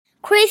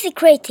Crazy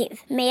Creative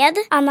med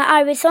Anna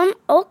Arvidsson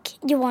och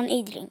Johan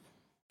Ydring.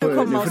 Du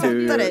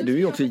är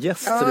ju också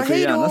gäst, så du får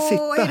gärna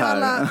sitta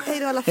här.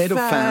 Hej då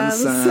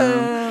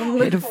fansen.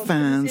 Hej då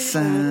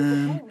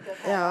fansen.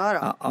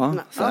 Ja,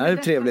 så här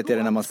trevligt är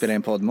det när man spelar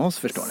in podd med oss,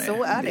 förstår ni.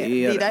 Så är det.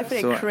 Det är därför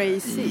det är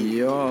crazy.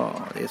 Ja,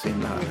 det är så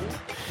himla härligt.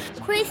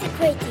 Crazy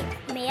Creative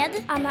med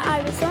Anna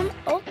Arvidsson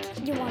och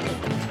Johan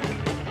Ydring.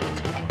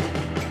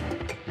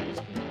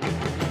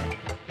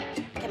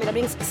 Camilla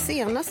Brinks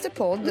senaste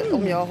podd,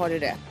 om jag har det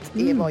rätt,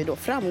 det var ju då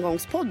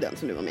Framgångspodden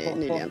som du var med i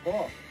nyligen.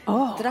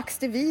 Dracks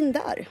det vin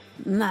där?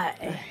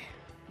 Nej.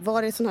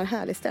 Var det sån här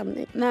härlig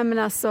stämning? Nej, men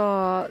alltså,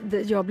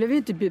 jag blev ju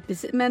inte bjuden.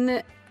 Men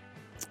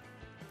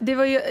det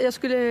var ju, jag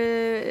skulle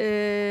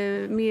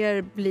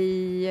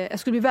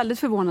bli väldigt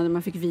förvånad när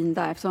man fick vin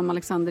där, eftersom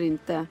Alexander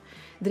inte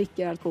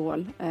dricker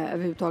alkohol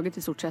överhuvudtaget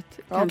i stort sett.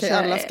 Okej,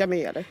 alla ska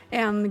med eller?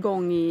 En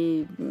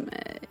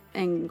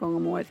gång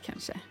om året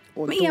kanske.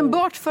 Men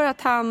enbart för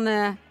att han...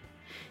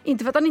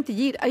 Inte för att han inte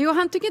gillar... Jo,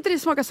 han tycker inte det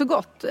smakar så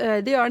gott.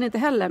 Det gör han inte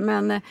heller.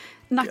 Men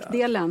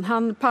nackdelen,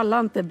 han pallar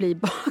inte bli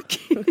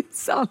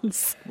bakis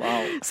alls. Wow.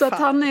 Så att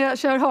han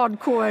kör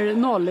hardcore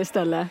 0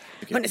 istället.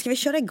 Men ska vi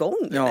köra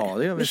igång? Ja,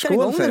 det gör vi. Skål,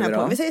 igång den här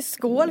på. Vi säger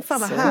skål, fan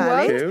vad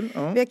härligt. Kul,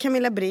 ja. Vi har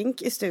Camilla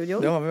Brink i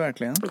studion. Det har vi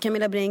verkligen.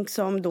 Camilla Brink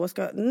som då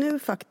ska nu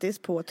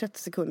faktiskt på 30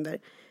 sekunder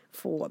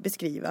få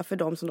beskriva för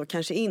de som då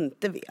kanske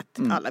inte vet.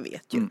 Alla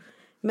vet ju.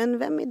 Men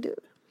vem är du?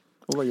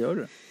 Och vad gör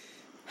du?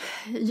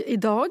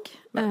 Idag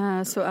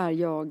så är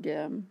jag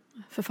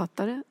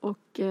författare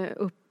och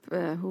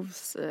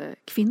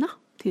upphovskvinna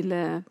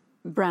till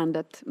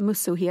brandet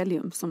Musse och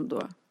Helium, som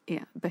då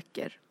är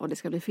böcker, och det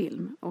ska bli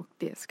film och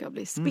det ska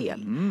bli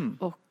spel.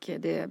 Och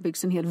det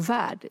byggs en hel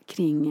värld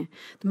kring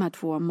de här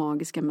 2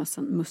 magiska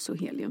mössen, Musse och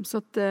Helium. Så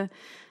att,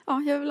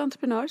 jag är väl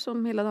entreprenör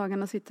som hela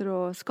dagarna sitter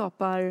och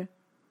skapar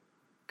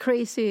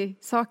crazy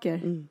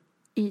saker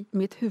i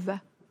mitt huvud.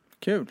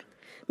 Kul.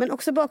 Men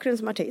också bakgrund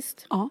som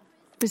artist. Ja.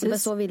 Precis. Det var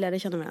så vi lärde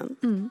känna varandra.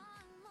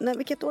 Nej,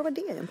 vilket år var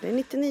det egentligen?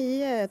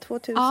 99,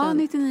 2000? Ja,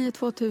 99,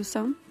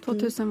 2000.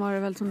 2000 var det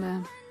väl som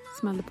det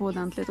smällde på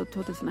ordentligt, och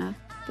 2001.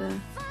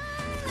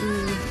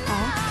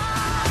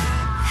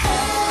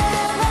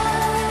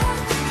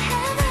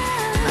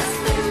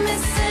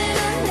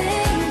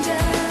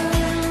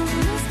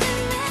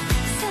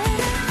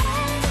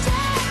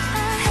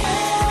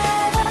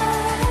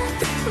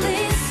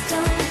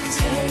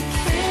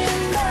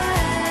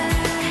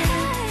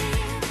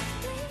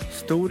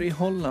 Stor i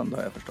Holland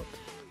har jag förstått.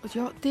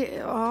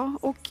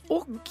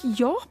 Och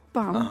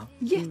Japan.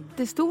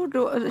 Jättestor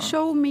då.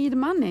 Show me the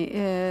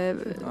money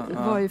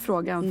var ju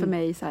frågan för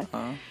mig så här.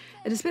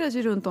 Det spelas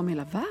ju runt om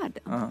hela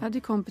världen. Jag hade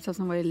ju kompisar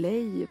som var i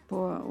LA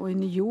och i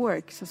New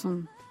York så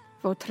som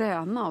var och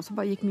träna, och så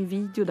bara gick min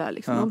video där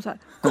liksom. De så här,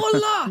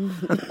 kolla!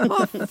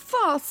 Vad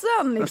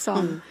fasen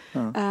liksom.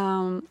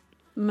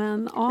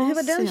 Men hur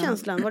var den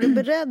känslan? Var du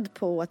beredd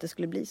på att det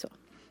skulle bli så?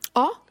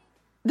 Ja.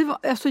 Det var,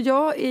 alltså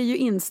jag är ju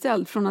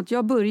inställd från att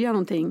jag börjar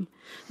någonting.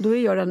 Då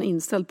är jag redan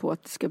inställd på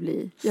att det ska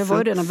bli. Jag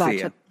var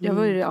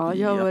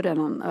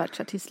redan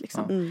världsartist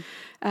liksom.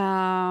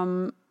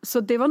 Så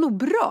det var nog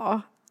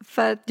bra.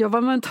 För att jag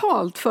var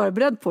mentalt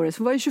förberedd på det.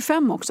 Så var jag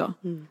 25 också.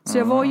 Så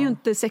jag var ju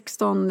inte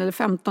 16 eller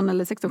 15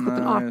 eller 16,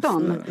 17,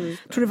 18. Jag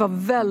tror det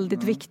var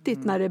väldigt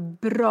viktigt när det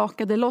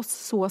brakade loss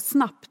så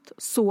snabbt,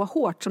 så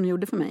hårt som det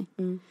gjorde för mig.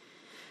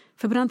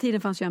 För på den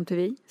tiden fanns ju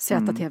MTV,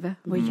 ZTV,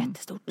 var ju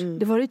jättestort.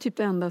 Det var ju typ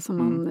det enda som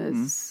man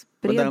spred.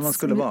 Det var där man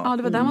skulle vara. Ja,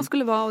 det var där man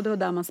skulle vara, och det var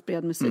där man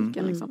spred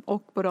musiken liksom.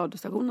 Och på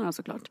radiostationerna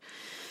såklart.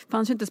 Det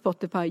fanns ju inte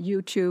Spotify,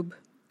 YouTube,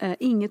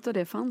 inget av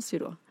det fanns ju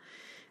då.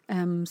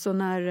 Så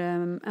när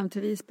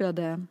MTV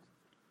spelade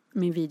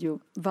min video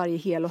varje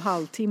hel och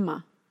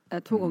halvtimme,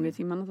 2 gånger i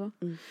timmen och så.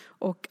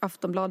 Och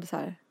Aftonbladet så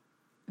här,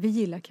 vi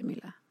gillar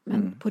Camilla,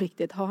 men på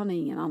riktigt har han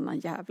ingen annan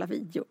jävla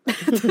video.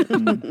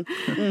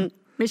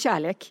 Med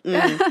kärlek.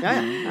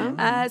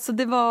 Så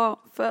det var,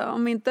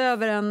 om inte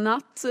över en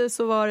natt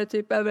så var det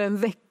typ över en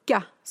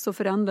vecka så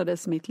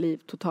förändrades mitt liv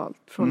totalt.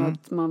 Från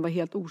att man var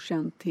helt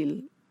okänd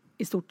till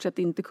i stort sett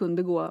inte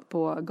kunde gå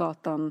på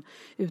gatan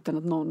utan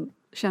att någon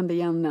kände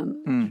igen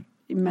en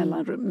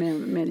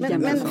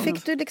men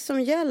fick du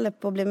liksom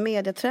hjälp och blev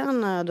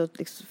medietränad? Och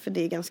liksom, för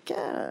det är ganska...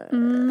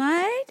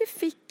 Nej, det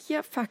fick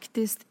jag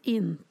faktiskt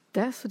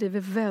inte. Så det är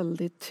väl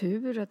väldigt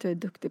tur att jag är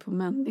duktig på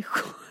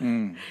människor.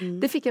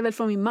 Det fick jag väl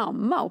från min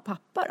mamma och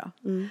pappa då.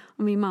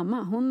 Och min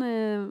mamma, hon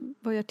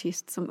var ju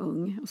artist som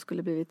ung och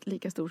skulle blivit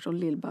lika stor som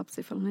Lill-Babs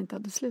ifall hon inte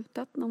hade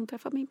slutat när hon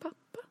träffade min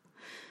pappa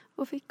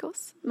och fick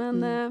oss.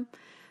 Men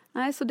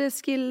nej, så det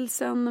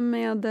skillsen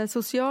med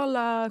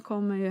sociala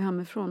kommer ju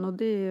hemifrån, och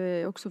det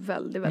är också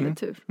väldigt, väldigt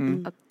tur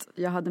att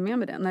jag hade med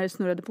mig det när det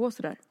snurrade på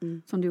sådär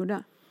som det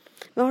gjorde.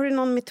 Men har du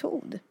någon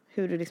metod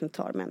hur du liksom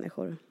tar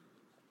människor?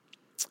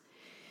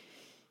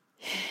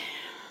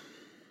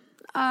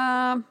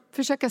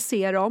 Försöka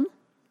se dem.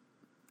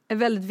 är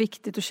väldigt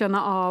viktigt att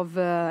känna av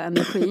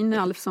energin,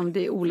 eftersom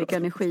det är olika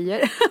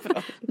energier.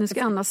 Nu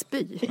ska Anna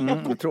spy. Det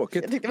är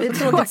tråkigt. Det är ett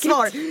tråkigt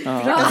svar.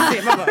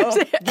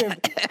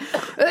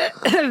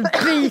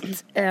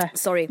 Bit.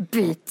 Sorry.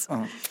 Bit.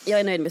 Jag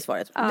är nöjd med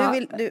svaret.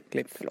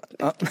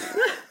 Förlåt.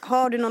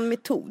 Har du någon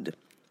metod?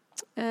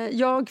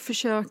 Jag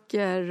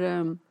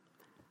försöker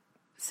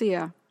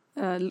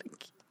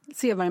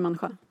se varje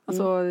människa.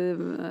 Alltså,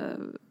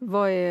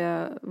 vad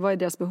är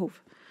deras behov?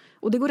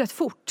 Och det går rätt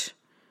fort.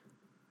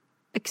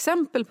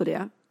 Exempel på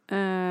det.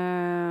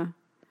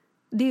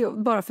 Det är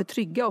bara för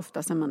trygga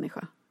oftast en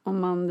människa.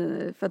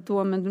 För att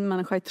då om en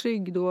människa är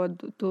trygg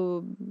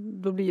då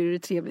blir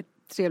det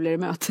trevligare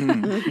möte.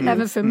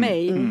 Även för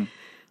mig.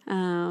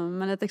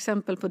 Men ett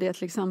exempel på det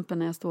till exempel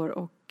när jag står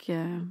och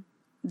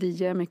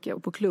DJar mycket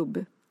och på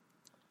klubb.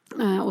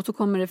 Och så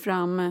kommer det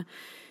fram.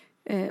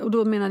 Och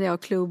då menade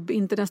jag klubb,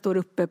 inte den står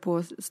uppe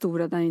på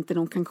stora där inte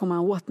någon kan komma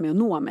åt mig och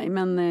nå mig.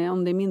 Men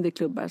om det är mindre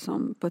klubbar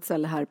som på ett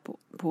ställe här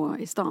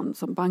i stan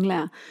som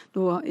Banglä,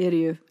 då är det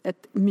ju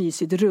ett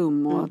mysigt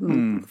rum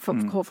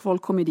och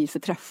folk kommer dit för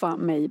att träffa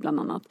mig bland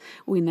annat.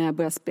 Och innan jag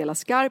börjar spela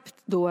skarpt,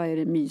 då är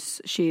det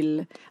mys,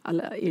 chill,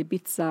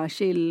 Ibiza,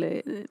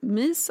 chill,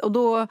 mys. Och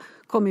då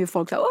kommer ju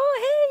folk säga,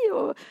 hej!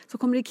 Och så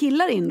kommer det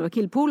killar in och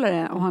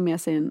killpolare och har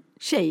med sig en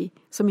tjej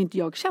som inte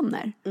jag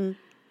känner.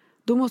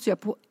 Då måste jag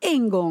på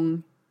en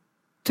gång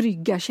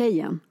trygga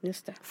tjejen.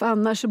 Just det. För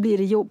annars så blir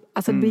det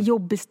det blir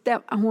jobbigt.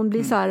 Hon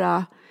blir så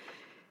här,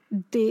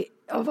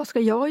 vad ska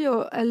jag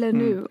göra eller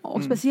nu?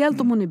 Och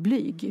speciellt om hon är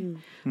blyg.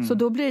 Så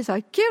då blir det så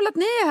här, kul att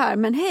ni är här,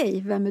 men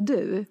hej, vem är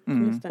du?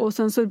 Och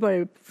sen så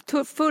börjar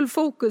det full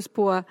fokus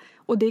på,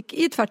 och det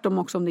är tvärtom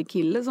också om det är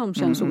kille som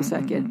känns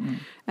osäker.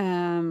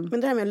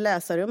 Men det här med att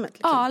läsa rummet.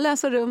 Liksom. Ja,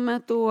 läsa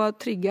rummet och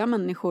trygga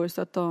människor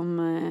så att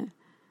de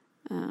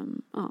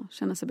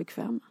känner sig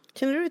bekväma.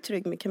 Känner du dig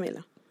trygg med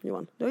Camilla,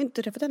 Johan? Du har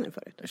inte träffat henne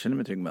förut. Jag känner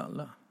mig trygg med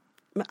alla.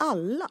 Med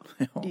alla?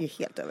 Ja. Det är ju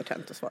helt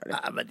övertänt att svara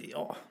det.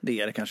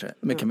 Det är det kanske.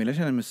 Men Camilla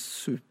känner mig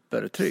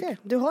supertrygg. Se,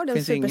 du har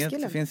den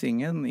superskillen. Det finns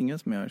ingen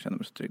som jag känner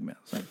mig så trygg med.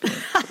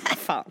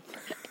 Fan.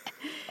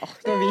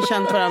 Då har vi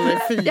känt varandra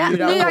i 4 år.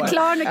 Nu är jag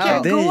klar, nu kan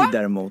jag gå. Dig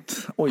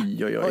däremot.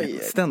 Oj.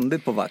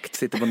 Ständigt på vakt,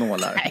 sitter på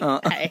nålar.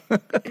 Nej.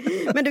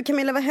 Men du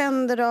Camilla, vad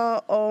händer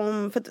då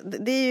om... För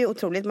det är ju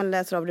otroligt, man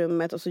läser av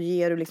rummet och så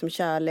ger du liksom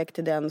kärlek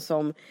till den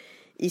som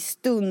i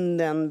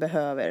stunden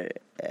behöver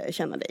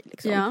känna dig.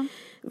 Liksom. Ja.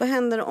 Vad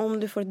händer om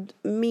du får ett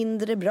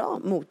mindre bra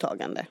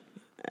mottagande?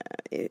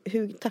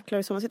 Hur tacklar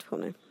du sådana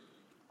situationer?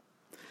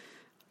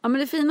 Ja,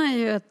 men det fina är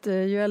ju att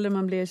ju äldre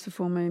man blir så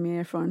får man ju mer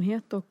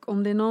erfarenhet. Och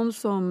om det är någon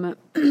som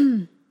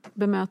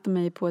bemöter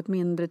mig på ett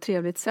mindre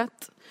trevligt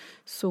sätt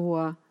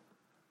så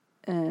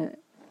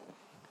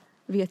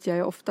vet jag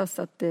ju oftast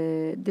att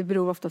det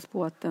beror oftast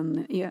på att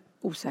den är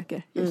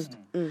osäker just.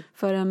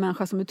 För en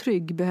människa som är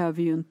trygg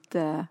behöver ju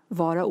inte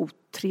vara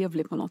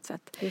otrevlig på något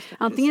sätt.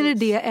 Antingen är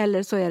det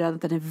eller så är det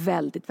att den är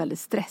väldigt, väldigt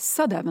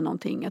stressad över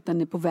någonting. Att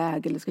den är på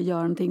väg eller ska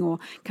göra någonting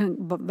och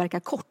kan verka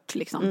kort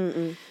liksom.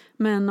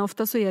 Men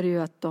ofta så är det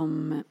ju att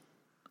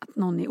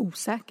någon är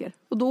osäker.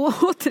 Och då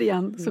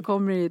återigen så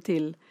kommer det ju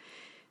till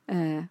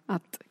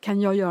att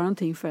kan jag göra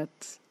någonting för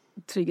att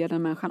trygga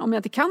den människan. Om jag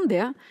inte kan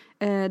det,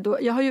 då,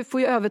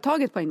 får ju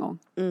övertaget på en gång.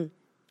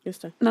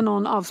 Just det. När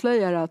någon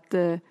avslöjar att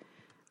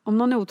om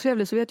någon är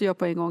otrevlig så vet jag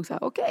på en gång så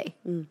här, okej,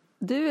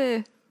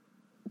 du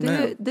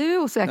är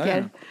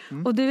osäker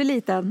och du är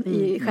liten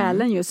i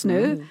själen just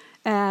nu.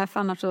 För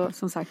annars så,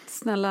 som sagt,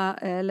 snälla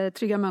eller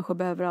trygga människor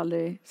behöver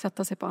aldrig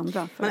sätta sig på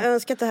andra. Man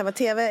önskar att det här var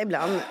tv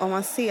ibland. Om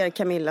man ser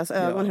Camillas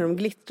ögon hur de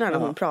glittrar när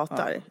hon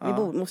pratar.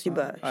 Vi måste ju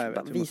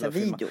börja visa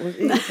video.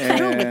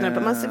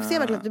 Man ser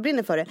verkligen att du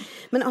brinner för det.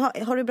 Men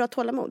har du bra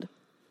tålamod?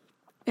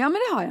 Ja, men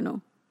det har jag nog.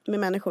 Med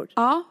människor?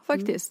 Ja,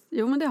 faktiskt.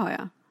 Jo, men det har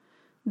jag.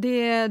 Det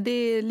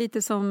är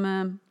lite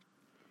som...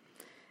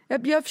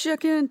 Jag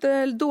försöker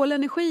inte... Dålig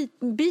energi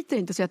biter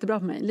inte så jättebra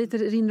på mig. Lite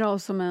rinner av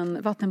som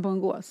en vatten på en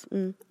gås.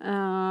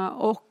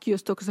 Och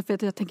just också för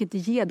att jag tänker inte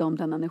ge dem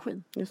den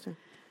energin. Just det.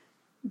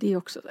 Det är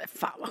också...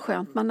 Fan vad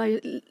skönt. Man har ju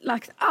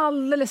lagt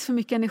alldeles för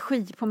mycket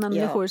energi på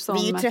människor som...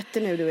 Vi är 30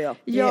 nu, du och jag.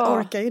 Vi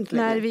orkar ju inte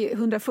längre. När vi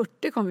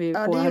 140 kom vi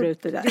på här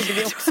ute. Där. Det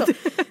gjorde vi också.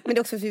 Men det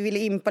är också för att vi ville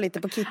impa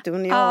lite på Kitty.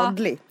 Hon är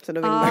adlig. Så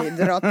då vill man ju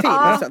dra till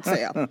så att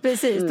säga.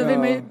 Precis, då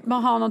vill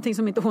man ha någonting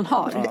som inte hon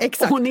har.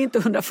 Exakt. Hon är inte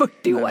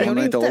 140 år. Hon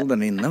har inte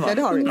åldern inne, va? Ja,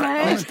 det har hon.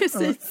 Nej,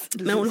 precis.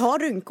 Men hon har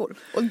rynkor.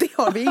 Och det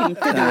har vi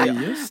inte. Nej,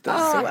 just det.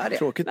 Så är det.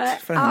 Tråkigt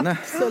för henne.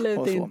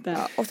 Absolut inte.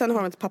 Ja, och sen har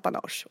hon ett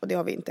pappanage. Och det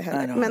har vi inte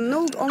heller. Men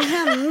nog om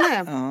henne.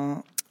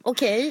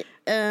 Okej,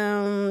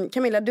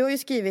 Camilla, du har ju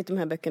skrivit de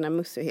här böckerna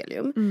Musse och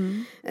Helium.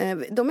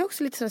 De är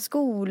också lite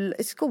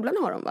sådär i skolan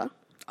har de, va?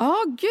 Ja,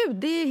 gud,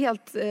 det är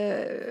helt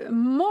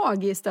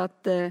magiskt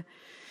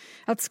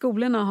att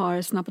skolorna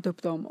har snappat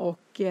upp dem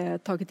och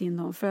tagit in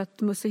dem. För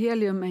att Musse och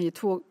Helium är ju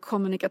 2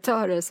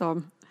 kommunikatörer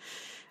som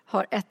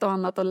har ett och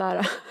annat att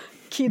lära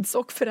kids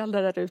och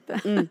föräldrar där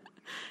ute.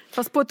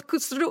 Fast på ett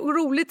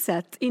roligt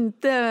sätt,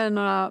 inte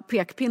några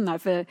pekpinnar.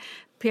 För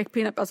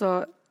pekpinnar,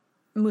 alltså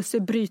Musse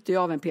bryter ju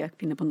av en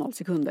pekpinne på 0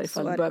 sekunder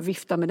ifall du börjar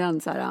vifta med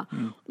den så här.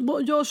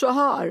 Gör så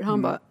här.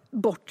 Han bara,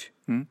 bort.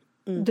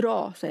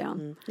 Dra, säger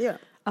han.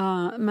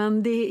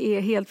 Men det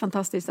är helt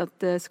fantastiskt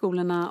att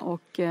skolorna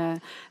och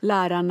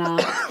lärarna...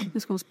 Nu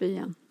ska hon spy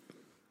igen.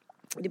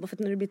 Det är bara för att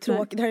när du blir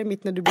tråkig. Det här är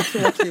mitt när du blir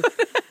tråkig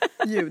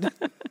ljud.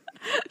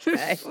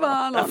 Nej.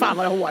 Fan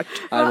vad det hårt.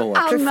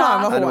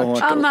 Anna,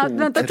 Anna,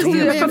 vänta, tog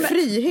jag en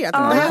frihet. Det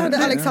här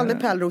hade Alexander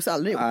Pärlros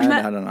aldrig gjort. Nej, det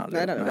hade han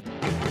aldrig.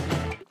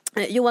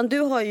 Johan, du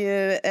har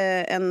ju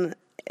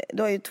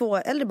du har ju 2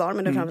 äldre barn,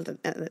 men du har framförallt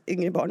en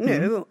yngre barn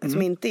nu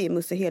som inte är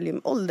Musse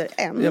Helium-ålder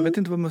än. Jag vet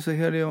inte vad Musse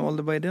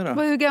Helium-ålder, vad är det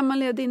då? Hur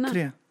gammal är dina?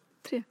 3.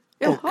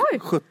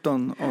 Och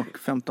 17 och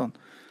 15.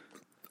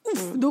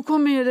 Då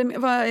kommer ju det,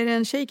 är det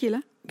en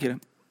tjej-kille? Kille.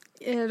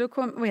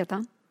 Vad heter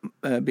han?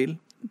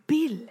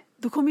 Bill.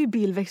 Då kommer ju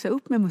Bill växa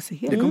upp med Musse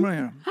Helium. Det kommer han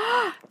göra.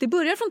 Det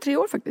börjar från 3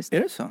 år faktiskt. Är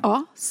det så?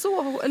 Ja,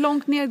 så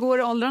långt ner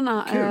går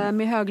åldrarna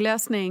med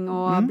högläsning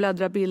och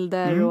bläddra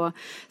bilder och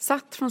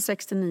satt från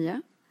 6 till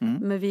 9.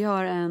 Men vi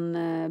har en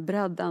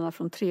bredd ända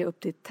från 3 upp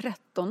till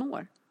 13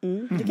 år.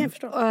 Det kan jag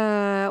förstå.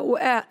 Och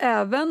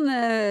även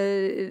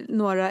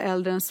några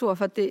äldre än så,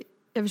 för att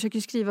jag försöker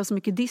skriva så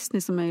mycket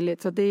Disney som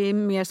möjligt. Så att det är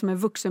mer som en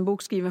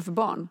vuxenbok skriven för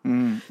barn.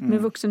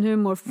 Med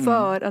vuxenhumor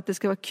för att det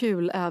ska vara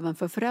kul även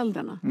för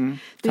föräldrarna.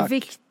 Det är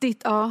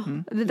viktigt,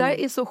 det där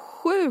är så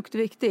sjukt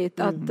viktigt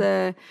att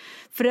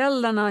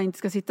föräldrarna inte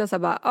ska sitta så här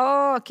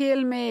bara,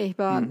 kill me,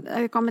 bara,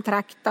 jag kommer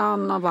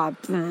traktorn och bara...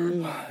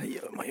 Det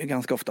gör man ju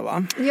ganska ofta,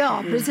 va?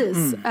 Ja,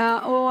 precis.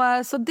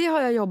 Och så det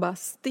har jag jobbat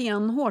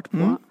stenhårt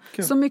på.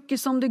 Så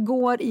mycket som det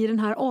går i den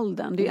här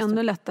åldern. Det är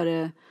ännu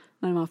lättare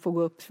när man får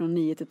gå upp från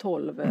 9 till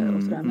 12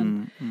 och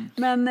sådär.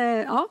 Men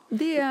ja,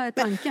 det är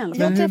tanken.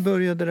 Men hur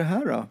började det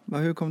här då?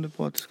 Hur kom du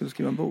på att du skulle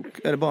skriva en bok?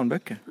 Eller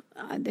barnböcker?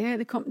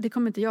 Det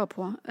kom inte jag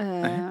på.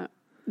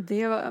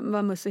 Det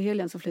var Musse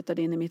Helium som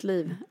flyttade in i mitt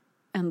liv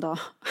en dag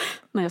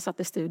när jag satt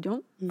i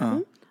studion.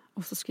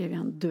 Och så skrev jag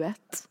en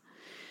duett.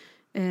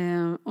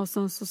 Och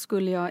sen så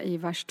skulle jag i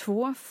vers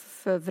 2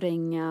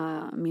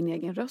 förvränga min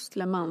egen röst,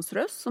 eller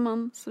mansröst som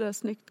man sådär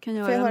snyggt kan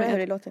göra. Får jag höra hur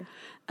det låter?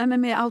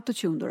 Men med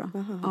autotune då.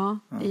 Ja,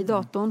 i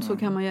datorn så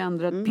kan man ju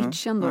ändra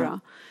pitchen då.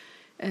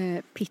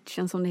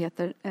 Pitchen som det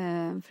heter,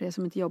 för er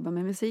som inte jobbar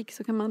med musik,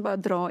 så kan man bara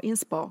dra i en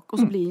spak och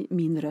så blir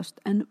min röst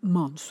en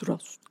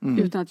mansröst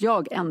utan att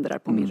jag ändrar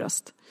på min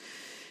röst.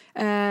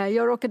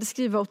 Jag råkade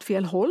skriva åt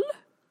fel håll.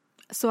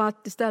 Så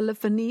att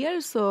istället för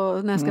ner,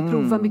 så när jag ska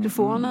prova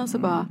mikrofonen så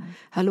bara,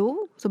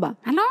 hallå? Så bara,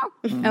 hallå?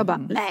 Jag bara,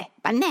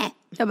 nej.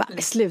 Jag bara,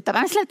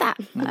 sluta.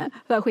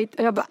 Så skit.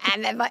 Jag bara,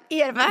 men vad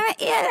är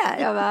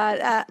det? Jag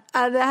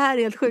bara, det här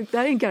är helt sjukt, det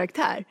här är en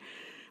karaktär.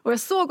 Och jag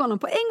såg honom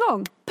på en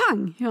gång,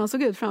 pang, hur han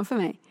såg ut framför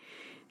mig.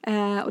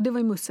 Och det var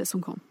ju Musse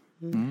som kom.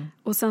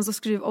 Och sen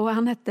så och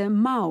han hette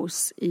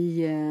Mouse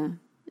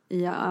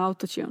i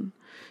autotune.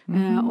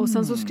 Och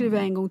sen så skrev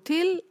jag en gång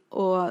till.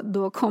 Och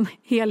då kom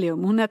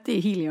Helium. Hon hette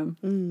Helium.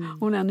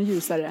 Hon är ännu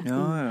ljusare.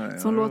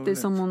 Så hon låter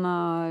som hon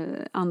har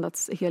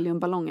andats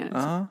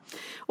heliumballonger.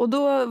 Och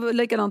då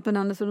likadant med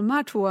den. Så de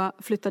här 2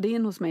 flyttade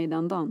in hos mig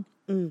den dagen.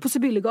 På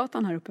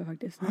Sibyllegatan här uppe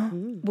faktiskt.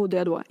 Bodde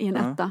jag då i en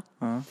etta.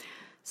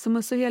 Så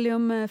Musse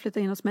Helium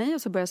flyttade in hos mig.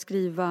 Och så började jag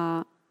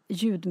skriva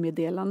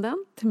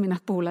ljudmeddelanden till mina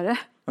polare.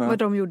 Vad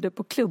de gjorde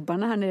på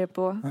klubbarna här nere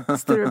på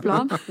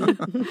Stureplan.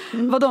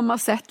 Vad de har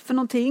sett för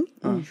någonting.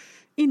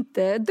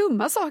 Inte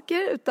dumma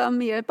saker utan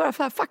mer bara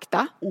för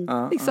fakta.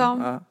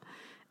 Liksom.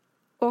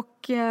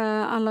 Och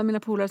alla mina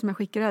polare som jag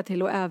skickar det här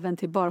till, och även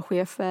till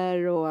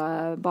barchefer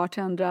och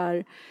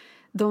bartendrar,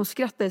 de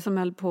skrattade som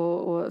höll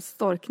på att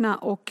storkna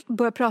och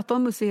började prata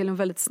om Musse Helium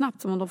väldigt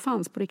snabbt, som om de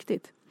fanns på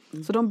riktigt.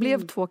 Så de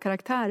blev 2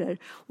 karaktärer,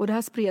 och det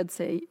här spred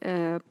sig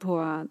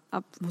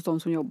hos de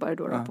som jobbar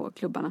då på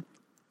klubbarna.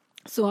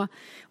 Så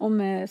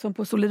som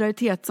på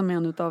Solidaritet, som är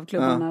en av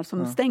klubbarna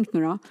som stängt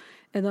nu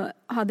då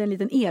hade en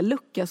liten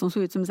ellucka som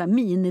såg ut som en sån här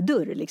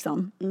minidörr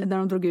liksom, där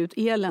de drog ut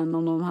elen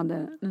om de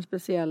hade en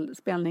speciell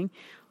spelning.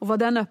 Och var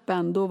den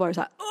öppen, då var det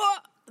så här,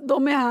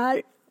 de är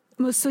här,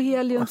 Musse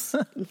Heliums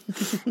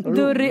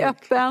dörr är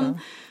öppen.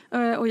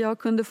 Och jag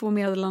kunde få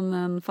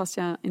meddelanden fast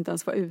jag inte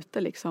ens var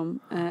ute liksom.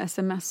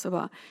 SMS och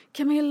bara,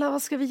 Camilla,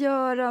 vad ska vi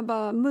göra?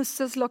 Bara,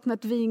 Musse slocknat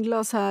ett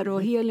vinglas här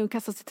och Helium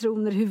kastar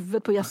citroner i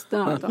huvudet på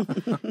gästerna.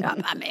 Ja,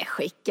 men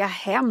skicka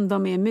hem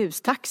dem i en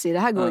mustaxi, det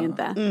här går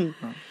inte.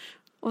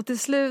 Och till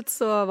slut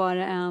så var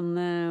det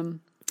en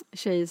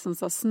tjej som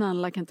sa,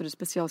 snälla kan inte du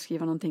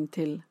specialskriva någonting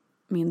till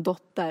min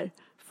dotter?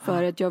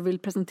 För att jag vill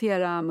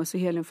presentera Musse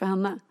Helium för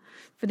henne.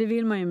 För det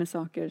vill man ju med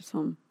saker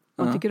som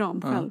man tycker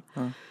om själv.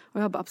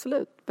 Och jag bara,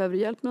 absolut, behöver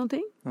du hjälp med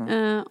någonting?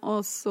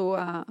 Och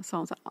så sa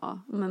hon så här,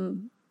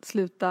 men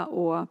sluta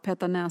och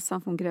peta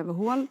näsan från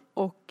grävehål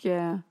och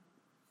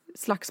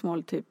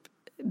slagsmål typ.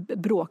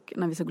 Bråk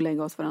när vi ska gå och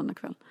lägga oss varandra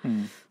kväll.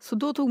 Så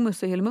då tog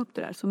Musse Helium upp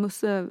det där. Så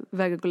Musse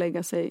vägrade gå och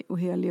lägga sig och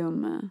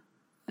Helium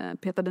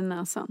petade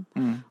näsan.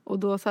 Och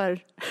då så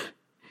här,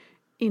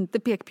 inte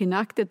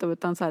pekpinneaktigt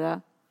utan så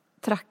här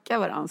tracka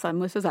varandra. Så här,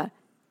 Musse så här,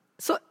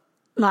 så,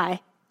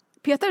 nej,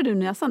 petade du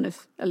näsan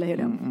nyss? Eller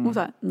Helium? Hon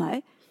sa,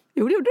 nej,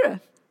 jo det gjorde du.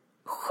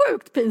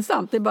 sjukt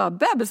pinsamt. Det är bara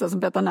bebisar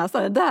som petar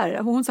näsan. Det där.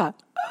 Och hon så här.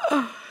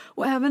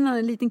 Och även när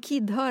en liten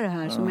kid hör det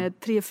här som är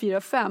 3,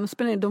 4, 5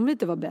 spelar de vill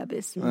inte vara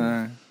bebis.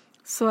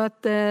 Så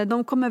att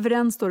de kom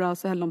överens då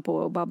så höll de på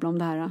och babbla om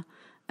det här.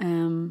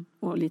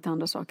 Och lite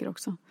andra saker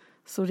också.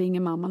 Så ringer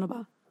mamman och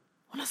bara,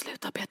 hon har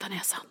slutat peta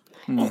näsan.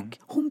 Och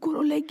hon går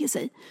och lägger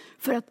sig.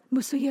 För att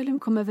Musse och Helium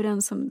kom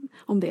överens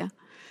om det.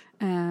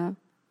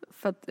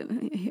 För att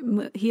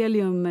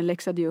Helium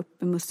läxade ju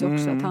upp Musse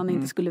också. Att han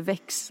inte skulle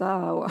växa.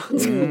 Och han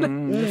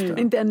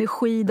skulle inte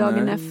energi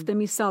dagen efter.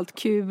 Missa allt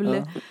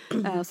kul.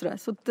 Sådär.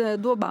 Så att,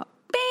 då bara,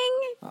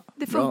 bing!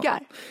 Det funkar.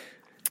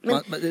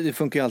 Det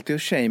funkar ju alltid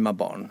att shamea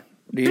barn.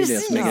 Det är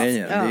precis. Ju det som är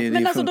grejen. Ja.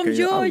 Men alltså de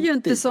gör ju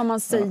inte som man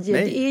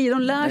säger.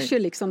 De lär sig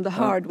liksom the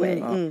hard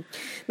way.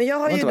 Men jag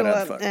har ju då,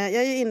 jag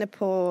är ju inne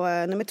på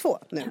nummer 2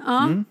 nu.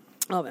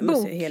 Av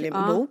Musse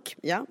Helium bok,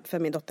 för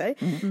min dotter.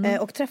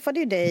 Och träffade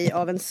ju dig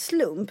av en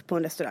slump på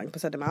en restaurang på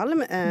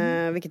Södermalm.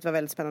 Vilket var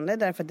väldigt spännande,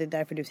 därför att det är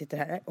därför du sitter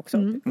här också.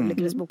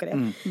 Lyckades boka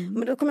det.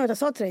 Men då kom jag att jag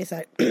sa till dig så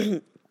här...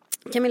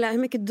 Camilla, hur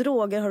mycket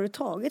droger har du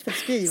tagit för att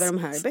skriva de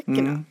här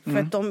böckerna? För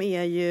att de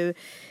är ju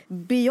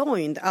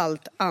beyond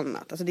allt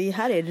annat. Alltså det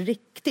här är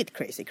riktigt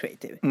crazy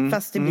creative.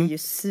 Fast det blir ju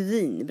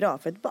svinbra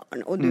för ett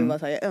barn. Och du var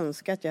så här, jag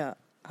önskar att jag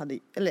hade...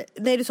 Eller,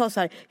 nej, du sa så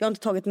här, jag har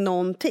inte tagit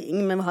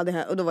någonting. Men vad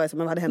hade, och då var jag så här,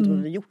 men vad hade hänt om du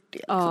hade gjort det?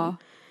 Liksom.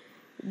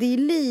 Det är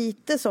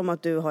lite som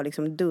att du har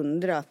liksom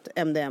dundrat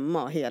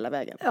MDMA hela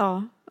vägen.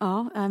 Ja,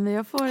 men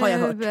jag får... Har jag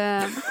hört?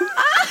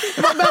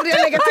 Vad behövde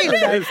jag lägga till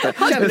där? Just det.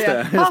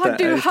 Har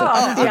du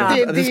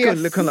hört? Det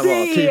skulle kunna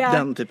vara typ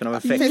den typen av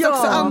effekt. Det finns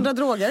också andra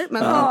droger.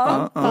 Men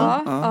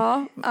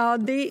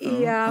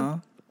det är...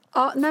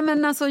 nej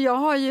men alltså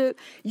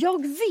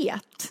jag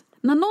vet,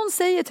 när någon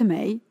säger till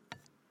mig,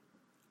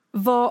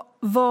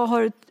 vad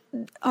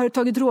har du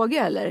tagit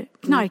droger eller?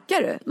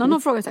 Knarkar du? När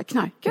någon frågar så här,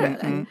 knarkar du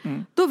eller?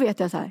 Då vet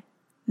jag så här,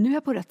 nu är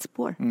jag på rätt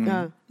spår.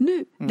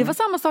 Nu. Det var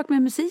samma sak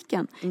med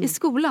musiken. I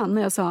skolan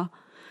när jag sa,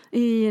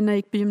 när jag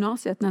gick på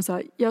gymnasiet, när jag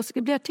sa, jag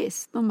ska bli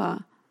artist. De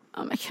bara,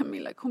 men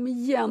Camilla, kom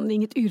igen, det är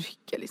inget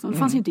yrke liksom. Det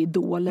fanns ju inte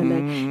Idol eller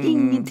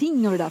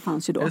ingenting av det där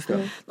fanns ju då.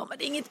 De bara,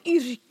 det är inget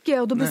yrke.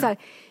 Och då blir så här,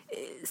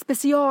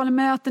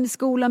 specialmöten i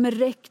skolan med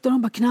rektor.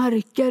 De bara,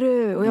 knarkar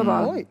du? Och jag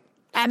bara,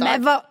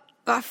 men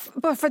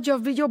bara för att jag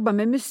vill jobba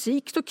med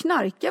musik så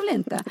knarkar jag väl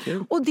inte.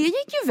 Och det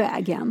gick ju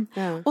vägen.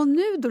 Och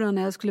nu då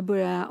när jag skulle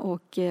börja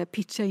och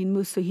pitcha in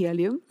Musse och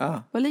Helium,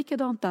 var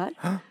likadant där.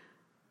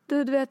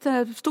 Du vet,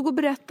 stod och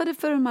berättade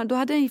för de här. Då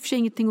hade jag i och för sig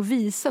ingenting att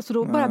visa. Så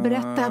då bara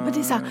berättade jag. Men det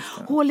är så här,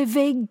 hål i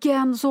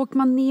väggen. Så åker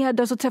man ner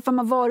där. Så träffar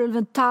man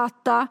varulven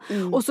Tata.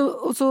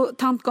 Och så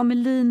tant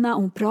Gamelina.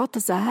 Hon pratar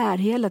så här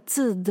hela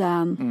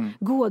tiden.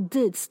 Gå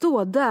dit,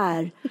 stå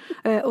där.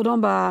 Och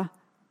de bara...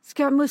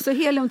 Ska Musse och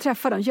Helium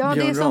träffa dem? Ja,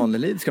 Björn det är som...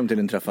 Ranelid ska de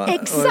tydligen träffa.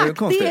 Exakt,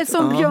 det är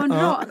som Björn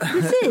Ranelid.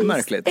 Precis.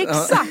 Märkligt.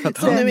 Exakt.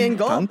 Som nu är en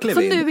gam.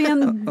 Som nu är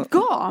en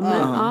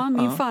gam.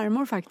 Min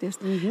farmor faktiskt.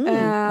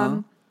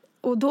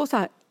 Och då så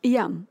här,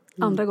 igen,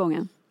 andra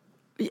gången.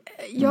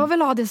 Jag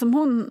vill ha det som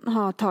hon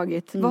har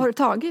tagit. Vad har du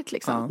tagit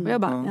liksom? Och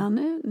jag bara,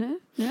 nu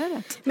är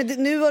det. Men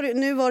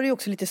nu var det ju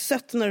också lite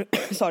sött när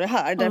du sa det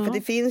här. Därför att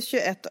det finns ju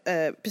ett,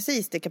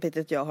 precis det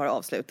kapitlet jag har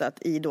avslutat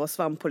i då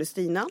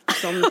Svampolisstina.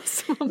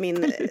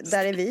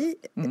 Där är vi.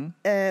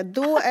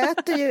 Då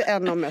äter ju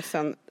en av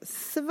mössen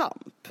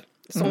svamp.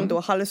 Som då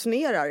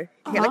hallucinerar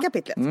hela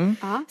kapitlet.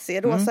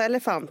 Se rosa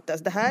elefanter.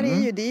 Det här är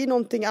ju, det är ju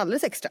någonting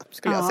alldeles extra,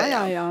 skulle jag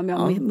säga.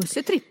 Men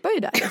Musse trippar ju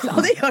där.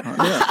 Och det gör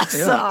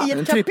alltså, i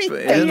ett kapitel.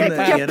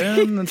 Är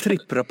det en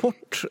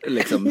tripprapport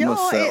liksom,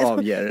 Musse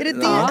avger? Är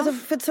det alltså,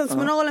 för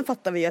sensmoralen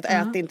fattar vi ju att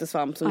äta inte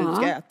svamp som du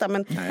ska äta.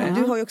 Men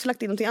du har ju också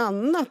lagt in någonting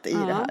annat i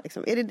det här.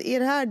 Liksom. Är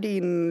det här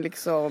din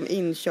liksom,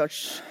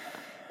 inkörts...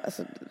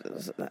 Alltså,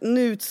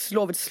 nu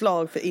slår vi ett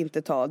slag för att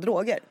inte ta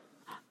droger?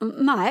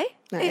 Nej,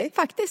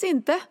 faktiskt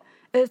inte.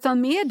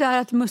 Utan mer där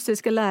att Musse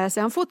ska lära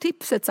sig. Han får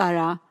tipset så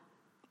här,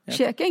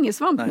 käka ingen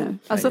svamp nu.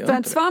 Alltså för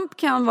en svamp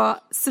kan vara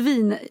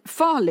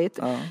svinfarligt.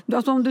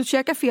 Alltså om du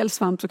käkar fel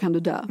svamp så kan du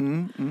dö.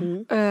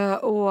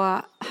 Och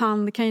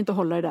han kan ju inte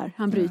hålla det där.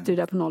 Han bryter det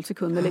där på 0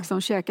 sekunder.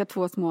 Liksom käka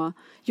 2 små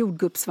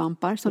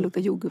jordgubbssvampar som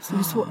luktar jordgubb.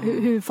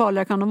 Hur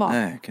farliga kan de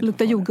vara?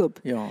 Luktar jordgubb.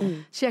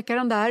 Käkar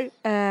den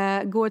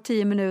där, går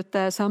 10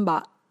 minuter, så han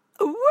bara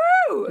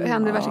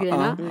händer värsta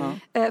grejerna.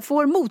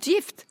 Får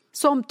motgift.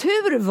 Som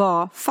tur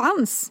var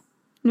fanns.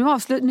 Nu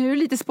är det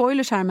lite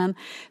spoilers här, men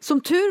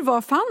som tur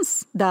var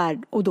fanns där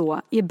och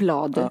då i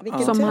blad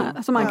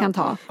som man kan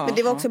ta. Men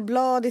det var också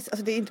blad, alltså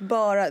det är inte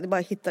bara,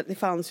 det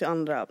fanns ju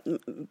andra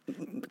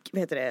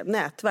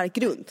nätverk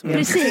runt.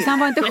 Precis, han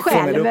var inte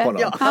själv.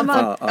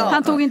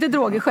 Han tog inte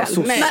droger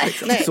själv. Nej,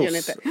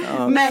 inte.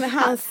 Men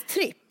hans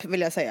tripp,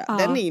 vill jag säga,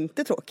 den är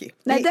inte tråkig.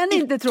 Nej, den är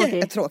inte tråkig.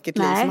 Ett tråkigt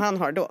liv som han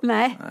har då.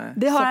 Nej,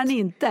 det har han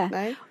inte.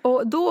 Nej.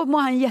 Och då mår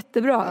han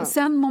jättebra.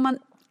 Sen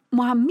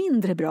mår han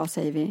mindre bra,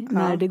 säger vi,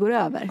 när det går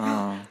över.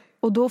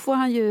 Och då får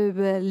han ju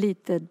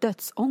lite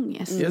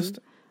dödsångest. Just.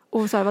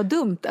 Och så här, var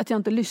dumt att jag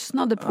inte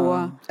lyssnade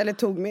på... Eller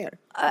tog mer.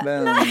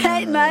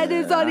 Nej,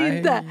 det sa han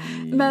inte.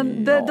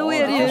 Men då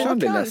är det ju... Han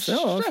blir ledsen,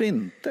 varför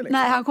inte?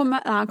 Liksom.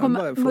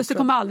 Nej, Musse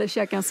kommer aldrig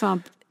käka en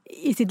svamp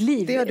i sitt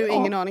liv. Det har du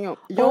ingen aning om.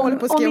 Jag håller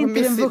på att skriva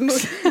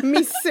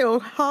Misse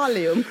och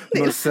Halium.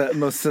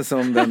 Musse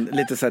som den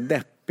lite så här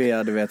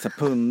deppiga, du vet, så här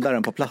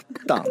pundaren på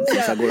plattan som så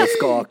här går och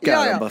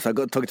skakar och bara så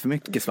här, tagit för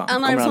mycket svamp.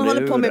 Anna som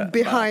håller på med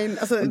behind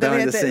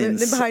the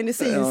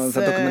scenes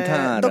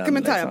dokumentären.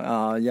 Liksom.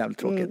 Ja, jävligt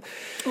tråkigt.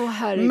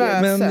 Herregud.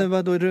 Men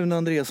vadå, Rune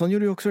Andreasson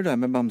gjorde ju också det där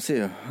med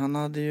Bamse. Han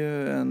hade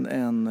ju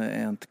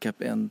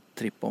en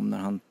tripp om när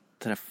han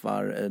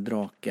träffar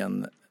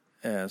draken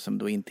som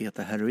då inte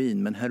heter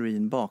heroin, men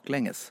heroin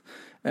baklänges.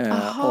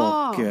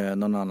 Och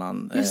någon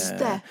annan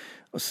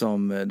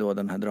som då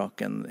den här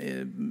draken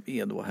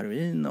är då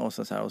heroin och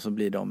så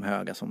blir de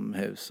höga som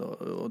hus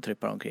och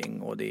trippar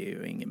omkring och det är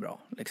ju inget bra.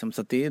 Liksom.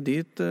 Så att det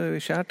är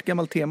ett kärt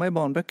gammalt tema i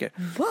barnböcker.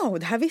 Wow,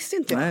 det här visste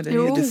inte jag. Nej, det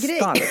är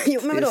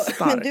starkt. Men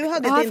du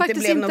hade det inte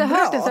blev något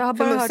bra.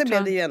 För Musse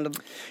blev det ju ändå...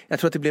 Jag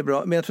tror att det blev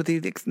bra, men jag tror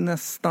att det är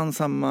nästan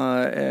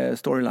samma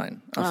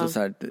storyline. Alltså så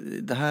här,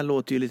 det här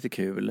låter ju lite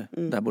kul,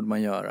 det här borde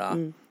man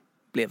göra.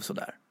 Blev så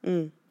där.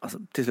 Alltså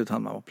till slut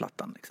hamnar man på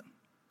plattan liksom.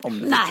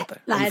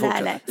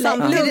 Nej.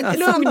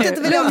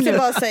 Samtidigt vill jag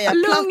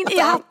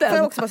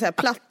också bara säga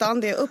plattan,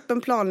 det är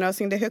öppen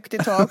planlösning, det är högt i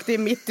tak, det är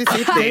mitt i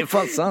city. Det är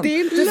fan sant. Det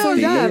är inte så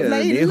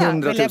jävla illa. Det är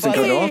 100 000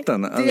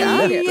 kvadraten. Det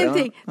är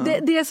ingenting.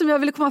 Det som jag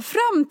ville komma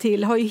fram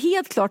till har ju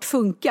helt klart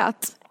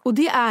funkat. Och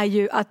det är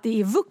ju att det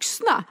är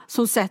vuxna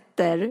som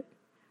sätter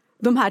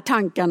de här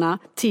tankarna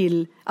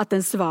till att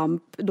en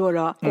svamp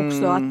då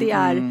också, att det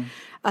är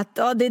att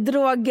det är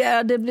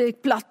droger, det blir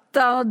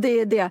platta, det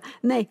är det.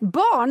 Nej,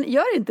 barn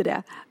gör inte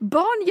det.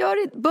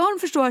 Barn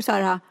förstår så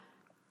här,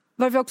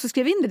 varför jag också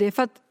skrev in det är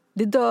för att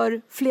det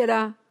dör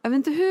flera, jag vet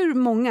inte hur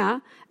många,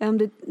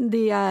 om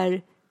det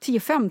är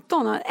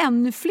 10-15,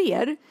 ännu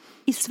fler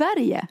i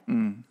Sverige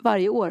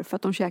varje år för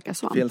att de käkar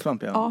svamp. Fel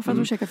svamp, ja. Ja, för att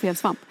de käkar fel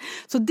svamp.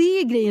 Så det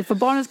är grejen för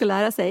barnen ska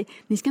lära sig.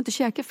 Ni ska inte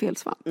käka fel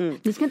svamp.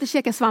 Ni ska inte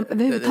käka svamp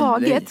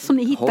överhuvudtaget som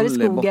ni hittar i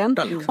skogen.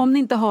 Borta, liksom. Om ni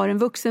inte har en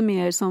vuxen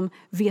med er som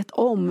vet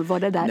om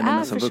vad det där är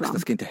för svamp. Vuxna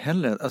ska inte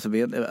heller, alltså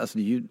det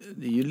är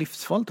ju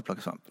livsfarligt att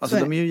plocka svamp. Alltså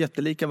de är ju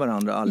jättelika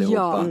varandra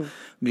allihopa. Ja.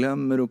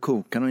 Glömmer och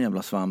kokar någon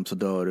jävla svamp så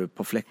dör du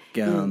på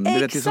fläcken. Det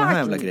vet ju sådana här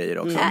jävla grejer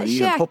också.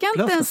 Käka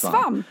inte en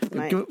svamp.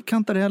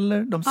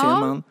 Kantareller, de ser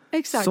man.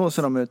 Exakt. Så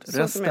ser de ut.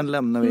 Resten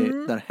lämnar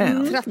vi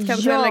därhän.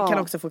 Trattkantareller kan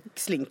också få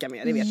slinka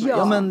med, det vet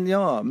man.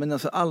 Men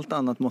alltså allt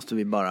annat måste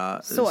vi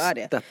bara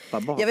steppa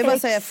bak. Jag vill bara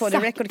säga för the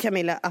record,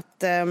 Camilla,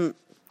 att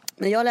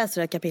när jag läser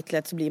det här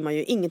kapitlet så blir man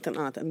ju ingenting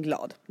annat än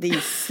glad. Det är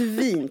ju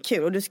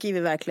svinkul och du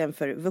skriver verkligen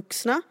för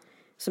vuxna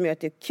som gör att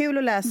det är kul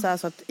att läsa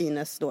så att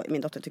Ines då,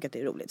 min dotter, tycker att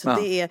det är roligt. Så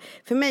det är,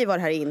 för mig var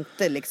det här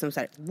inte liksom så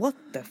här, what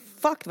the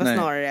fuck, var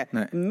snarare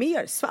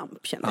mer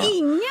svamp, känner jag.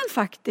 Ingen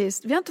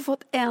faktiskt. Vi har inte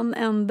fått en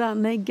enda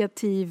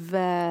negativ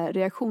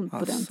reaktion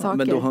på den saken.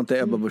 Men då har inte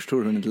Ebba Busch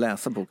Thor hunnit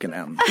läsa boken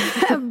än.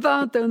 Ebba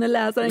har inte hunnit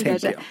läsa den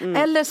kanske.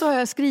 Eller så har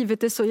jag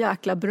skrivit det så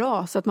jäkla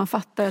bra så att man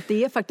fattar att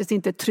det är faktiskt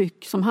inte ett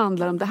tryck som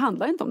handlar om, det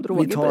handlar inte om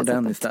droger. Vi tar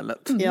den istället.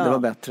 Det var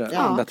bättre.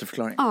 En bättre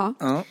förklaring.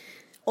 Ja.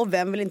 Och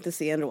vem vill inte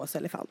se en rosa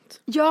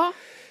elefant? Ja,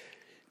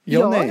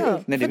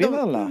 nej, det vill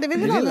alla. Det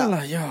vill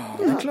alla. Ja,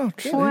 det är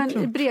klart. Och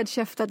en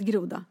bredkäftad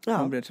groda.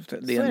 Ja, bredkäftad.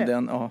 Det är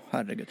den,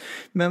 herregud.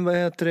 Men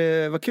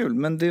vad kul.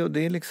 Men det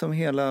är liksom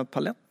hela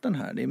paletten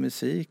här. Det är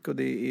musik och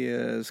det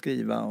är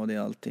skriva och det är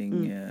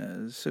allting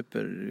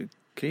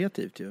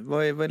superkreativt ju.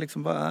 Vad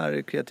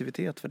är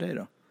kreativitet för dig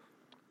då?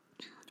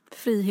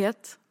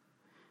 Frihet.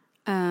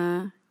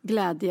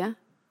 Glädje.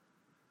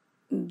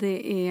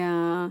 Det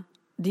är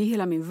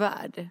hela min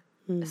värld.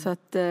 Så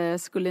att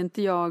skulle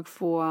inte jag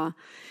få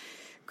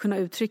kunna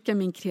uttrycka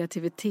min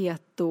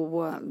kreativitet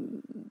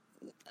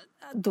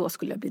då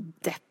skulle jag bli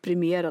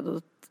deprimerad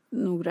och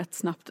nog rätt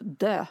snabbt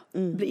dö.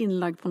 Bli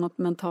inlagd på något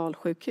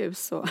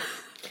mentalsjukhus. Så.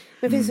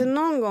 Men finns det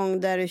någon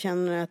gång där du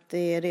känner att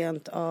det är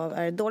rent av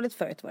är dåligt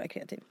för att vara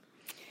kreativ?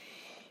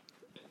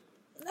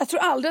 Jag tror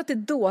aldrig att det är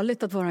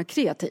dåligt att vara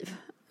kreativ.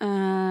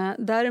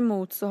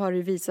 Däremot så har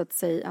det visat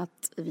sig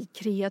att vi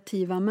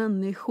kreativa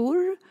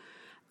människor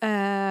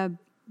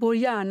vår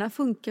hjärna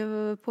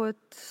funkar på ett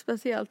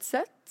speciellt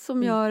sätt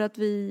som gör att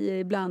vi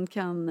ibland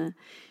kan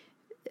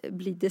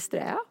bli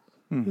disträ.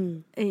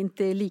 Är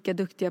inte lika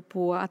duktiga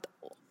på att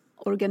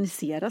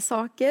organisera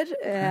saker,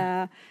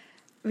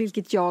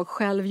 vilket jag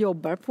själv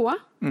jobbar på.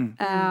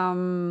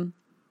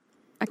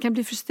 Jag kan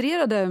bli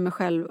frustrerad över mig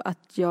själv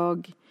att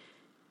jag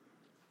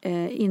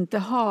inte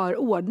har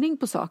ordning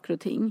på saker och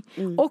ting.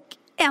 Och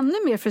ännu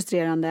mer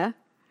frustrerande,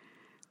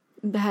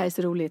 det här är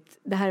så roligt,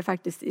 det här är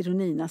faktiskt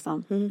ironi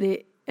nästan.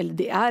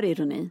 Det är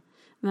ironi.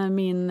 När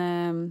min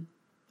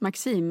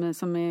Maxim,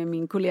 som är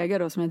min kollega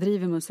då, som jag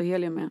driver Musse och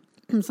Helium med,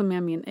 som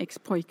är min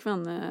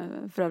ex-pojkvän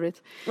för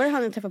övrigt. Var det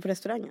han ni träffade på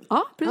restaurangen?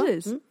 Ja,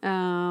 precis.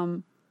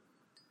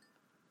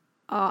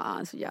 Ja,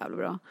 han är så jävla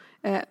bra.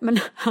 Men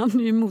han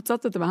är ju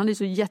motsatsen till mig. Han är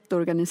så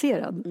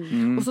jätteorganiserad.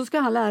 Och så ska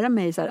han lära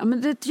mig så här,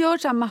 men det gör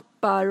så här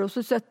mappar och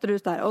så sätter du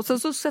så här. Och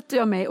så sätter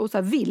jag mig och så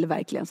här vill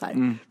verkligen så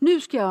här.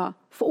 Nu ska jag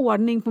få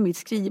ordning på mitt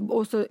skriv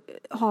och så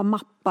ha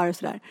mappar och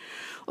så där.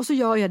 Och så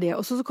gör jag det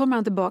och så kommer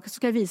han tillbaka så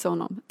ska jag visa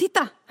honom.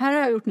 Titta, här har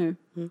jag gjort nu.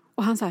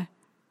 Och han så här,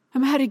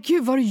 men herregud,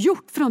 vad har du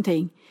gjort för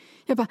någonting?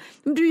 Jag bara,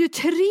 du är ju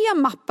 3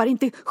 mappar,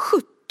 inte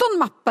 17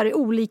 mappar i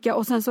olika.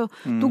 Och sen så,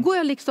 då går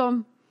jag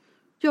liksom...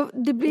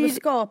 det blir, då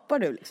skapar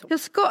du liksom.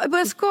 Jag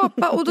börjar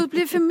skapa och då blir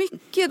det för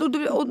mycket.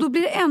 Och då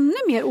blir det ännu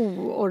mer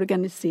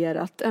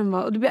oorganiserat.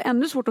 Och det blir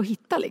ännu svårt att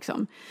hitta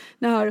liksom.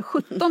 När jag har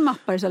 17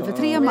 mappar istället för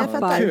 3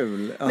 mappar.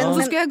 Kul. Men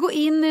så ska jag gå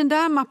in i den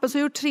där mappen så har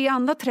jag gjort 3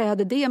 andra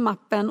träd i det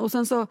mappen. Och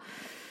sen så...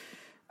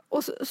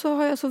 Och så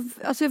har jag så...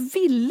 Alltså jag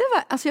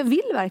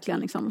vill verkligen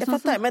liksom. Jag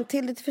fattar, men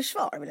till ditt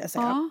försvar vill jag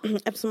säga. Ja.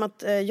 Eftersom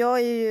att jag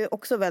är ju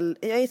också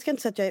jag ska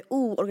inte säga att jag är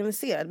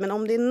oorganiserad. Men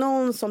om det är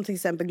någon som till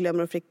exempel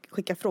glömmer att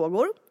skicka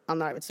frågor,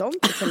 Anna Arvidsson,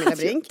 Camilla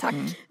Brink.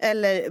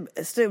 Eller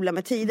strular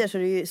med tider, så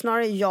är det ju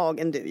snarare jag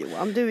än du,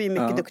 Johan. Du är ju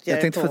mycket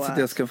duktigare på... Jag tänkte faktiskt att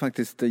jag ska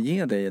faktiskt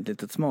ge dig ett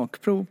litet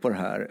smakprov på det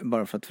här.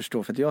 Bara för att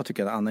förstå, för att jag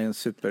tycker att Anna är en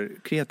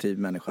superkreativ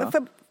människa.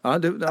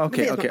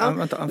 Okej,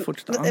 vänta,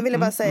 fortsätt. Jag ville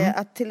bara säga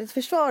att till ett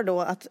försvar då,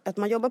 att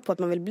man jobbar på att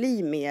man vill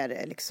bli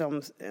mer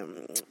liksom,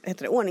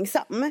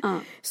 ordningsam.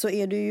 Så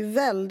är du ju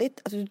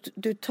väldigt, alltså,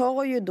 du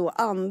tar ju då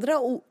andra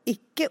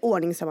icke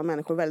ordningsamma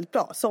människor väldigt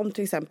bra. Som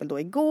till exempel då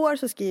igår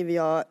så skriver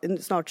jag,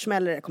 snart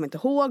smäller, jag kommer inte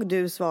ihåg,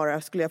 du svarar,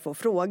 skulle jag få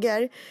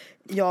frågor.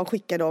 Jag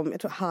skickar dem,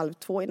 jag tror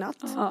 1:30 i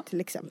natt till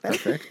exempel.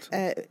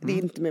 Det är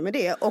inte mer med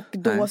det. Och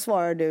då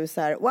svarar du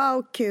så här,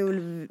 wow,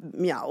 kul,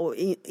 mjau.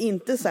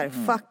 Inte så här,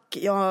 fuck,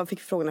 jag fick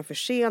frågorna för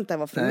sent, det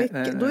var för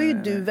mycket. Då är ju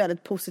du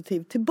väldigt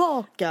positiv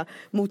tillbaka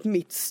mot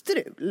mitt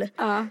strul.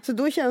 Så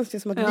då känns det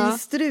som att vi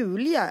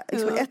struliga,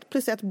 liksom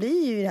 1+1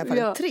 blir ju i det här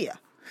fallet 3.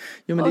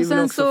 Jo, men det är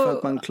väl också för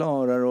att man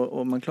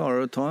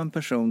klarar att ta en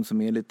person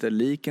som är lite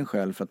lik en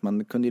själv, för att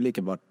man kunde ju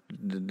lika bara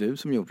du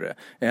som gjorde det.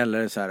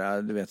 Eller så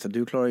här, du vet, så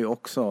du klarar ju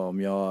också,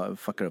 om jag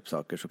fuckar upp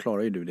saker så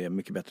klarar ju du det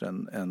mycket bättre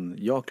än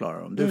jag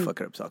klarar om du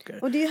fuckar upp saker.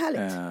 Och det är ju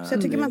härligt. Så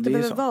jag tycker man inte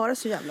behöver vara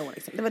så jävla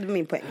ordningsam. Det var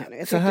min poäng här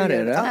nu. Så här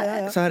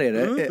är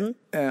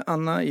det.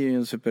 Anna är ju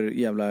en super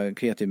jävla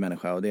kreativ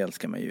människa och det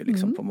älskar man ju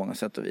liksom på många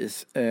sätt och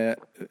vis.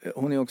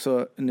 Hon är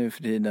också nu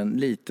för tiden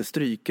lite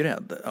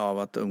strykrädd av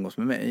att umgås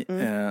med mig.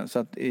 Så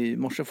att i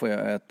morse får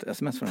jag ett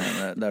sms från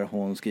henne där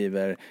hon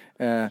skriver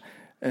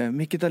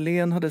Micke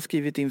Dahlén hade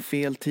skrivit in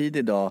fel tid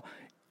idag,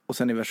 och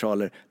sen i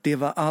versaler, det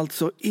var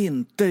alltså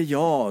inte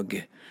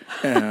jag.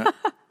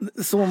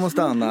 Så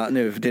måste Anna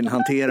nu för tiden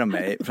hantera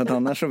mig, för att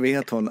annars så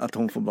vet hon att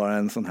hon får bara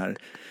en sån här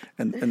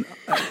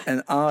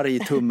en arg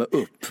tumme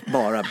upp,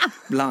 bara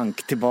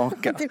blank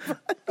tillbaka.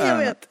 Jag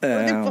vet,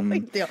 det var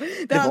inte jag.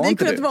 Det hade ju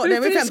kunnat vara, det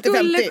var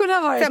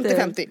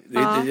 50-50.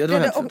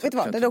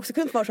 Det hade också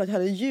kunnat vara så att jag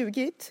hade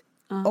ljugit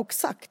och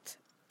sagt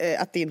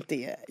att det inte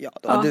är jag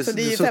då. Ja, så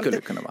skulle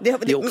det kunna vara.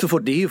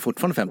 Det är ju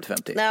fortfarande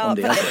 50-50.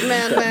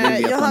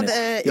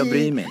 Jag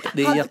bryr mig inte.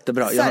 Det är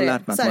jättebra. Jag har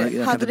lärt mig att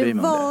jag kan inte bry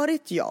mig om det. Hade det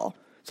varit jag,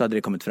 så hade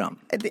det kommit fram.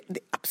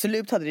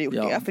 Absolut hade det gjort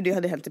det, för det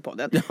hade hänt i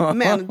podden.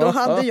 Men då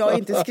hade jag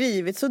inte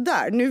skrivit så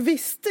där. Nu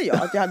visste jag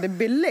att jag hade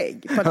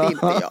belägg på att det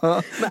inte är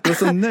jag. Jag är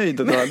så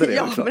nöjd att du hade det.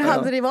 Ja, men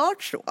hade det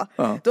varit så,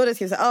 då hade jag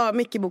skrivit så här,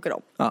 Micke bokar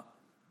om.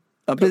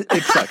 Ja,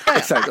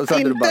 exakt. Och så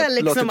hade inte du bara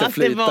liksom låtit det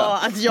flyta. Att det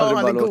var att jag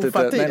hade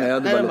goofat Nej, jag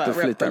hade bara låtit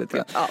det flyta lite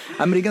grann.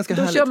 Men det är ganska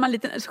härligt. Då kör man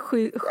lite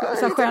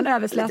skön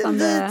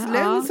överslätande. Lite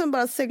vitlögn som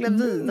bara seglar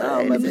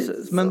vidare.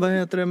 Men vad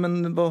heter det?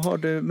 Men vad har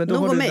du? Men då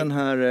har du den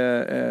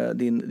här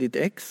ditt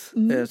ex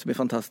som är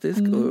fantastisk.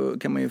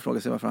 Och kan man ju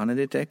fråga sig varför han är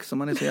ditt ex om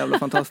han är så jävla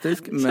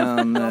fantastisk.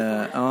 Men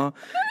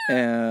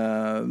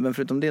men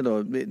förutom det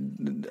då,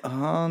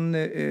 han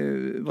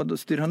vad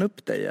styr han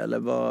upp dig, eller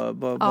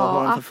vad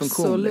har han för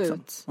funktion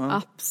liksom?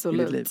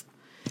 Absolut.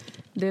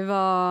 Det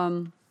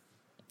var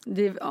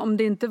om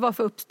det inte var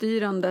för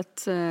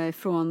uppstyrandet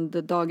från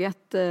dag 1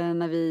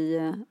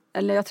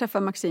 när jag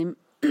träffade Maxim,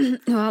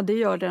 jag hade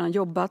jag redan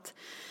jobbat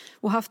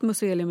och haft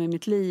museum i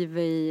mitt liv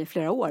i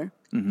flera år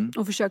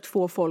och försökt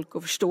få folk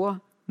att förstå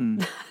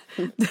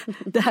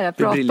det här jag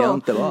pratade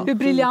om. Hur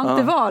briljant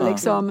det var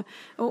liksom.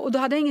 Och då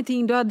hade jag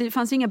ingenting, det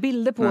fanns inga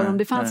bilder på dem,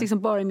 det fanns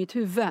liksom bara i mitt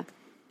huvud.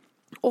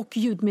 Och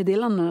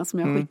ljudmeddelandena som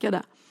jag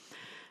skickade.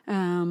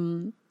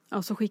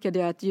 Och så skickade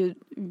jag ett ljud.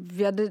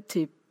 Vi hade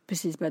typ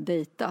precis börjat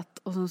dejtat.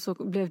 Och sen så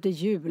blev det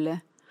jul.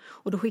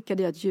 Och då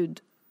skickade jag ett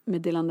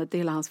ljudmeddelande till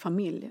hela hans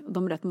familj. Och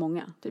de är rätt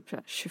många. Typ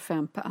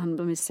 25.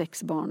 De är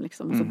 6 barn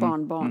liksom. Och så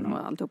barnbarn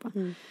och alltihopa.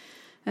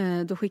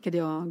 Då skickade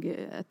jag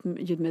ett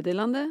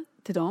ljudmeddelande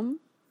till dem.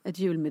 Ett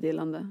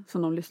julmeddelande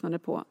som de lyssnade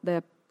på. Där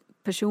jag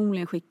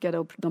personligen skickade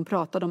och de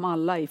pratade om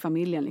alla i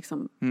familjen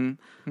liksom.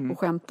 Och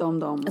skämtade om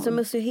dem. Alltså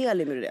Musse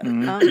Helium är det.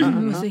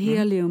 Musse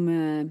Helium.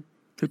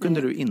 Hur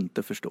kunde du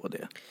inte förstå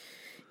det?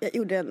 Jag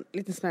gjorde en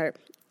liten sån här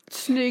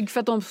snygg för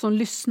att de som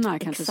lyssnar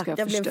kanske ska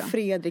förstå. Jag blev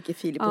Fredrik i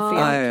Filip och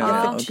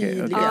Fredrik.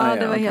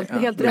 Det var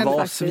helt rätt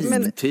faktiskt.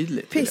 Men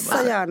tydligt.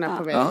 Pissa gärna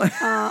på mig.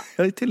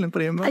 Jag är tydligen på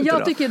det mötet.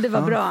 Jag tycker det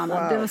var bra,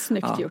 Anna. Det var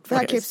snyggt gjort. Det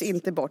här klipps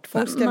inte bort.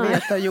 Folk ska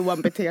veta hur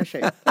Johan beter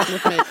sig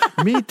mot mig.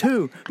 Me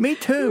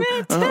too.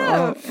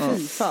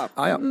 Fy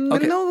fan.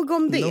 Men nog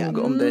om det.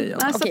 Nog om det, ja.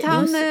 Alltså att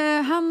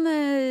han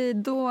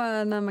då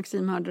när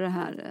Maxim hörde det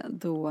här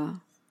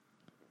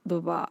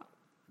då bara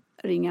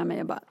ringa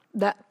mig och bara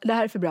det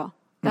här är för bra.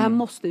 Det här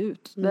måste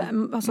ut.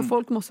 Alltså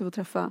folk måste få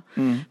träffa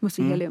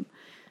Musse Helium.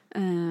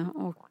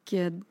 Och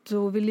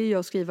då ville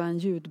jag skriva en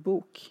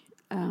ljudbok.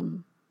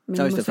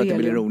 Ja, just det, för att det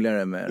blir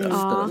roligare med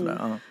röster och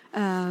sådär.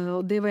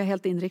 Och det var jag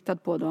helt inriktad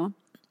på då.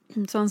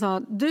 Så han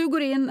sa, du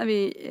går in, när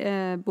vi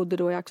bodde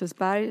då i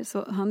Axelsberg,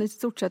 så han i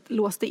stort sett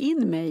låste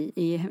in mig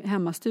i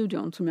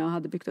hemmastudion som jag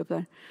hade byggt upp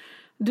där.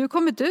 Du har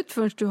kommit ut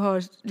förrän du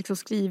har liksom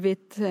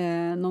skrivit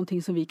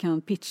någonting som vi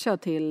kan pitcha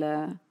till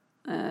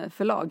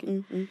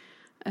förlag.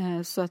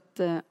 Så att,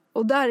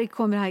 och där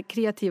kommer det här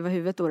kreativa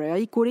huvudet då.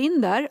 Jag går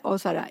in där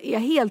och så här, är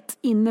helt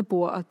inne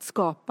på att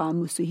skapa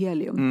Musse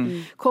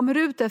Helium. Kommer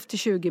ut efter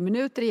 20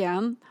 minuter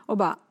igen och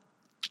bara,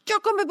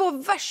 jag kommer på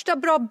värsta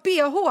bra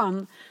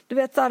BH:n. Du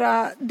vet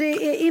såhär, det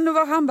är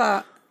innovation. Han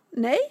bara,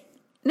 nej.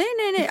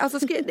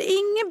 Alltså det är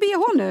ingen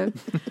BH nu.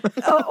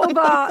 Och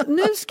bara,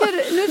 nu ska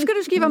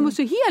du skriva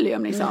Musse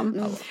Helium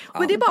liksom.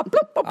 Och det är bara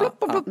plopp.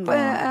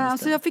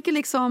 Så jag fick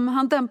liksom,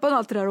 han dämpade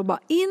allt det där och bara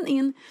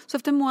in. Så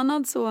efter en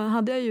månad så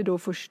hade jag ju då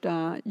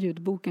första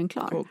ljudboken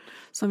klar.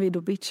 Som vi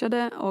då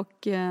bitchade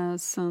och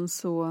sen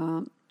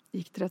så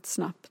gick det rätt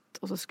snabbt.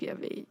 Och så skrev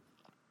vi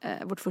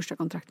vårt första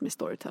kontrakt med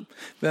Storytel.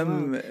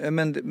 Men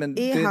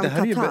är han det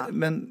här Tata? är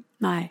ju,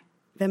 Nej.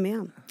 Vem är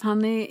han?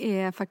 Han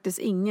är faktiskt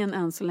ingen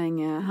än så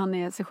länge. Han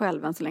är sig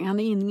själv än så länge. Han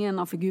är ingen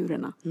av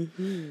figurerna.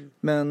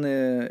 Men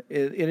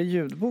är det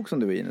ljudbok som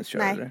du och Ines kör?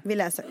 Nej, eller? vi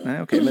läser.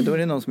 Nej, okej. Men då är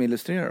det någon som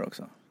illustrerar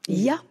också?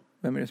 Ja.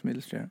 Vem är det som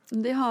illustrerar?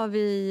 Det har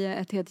vi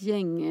ett helt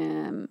gäng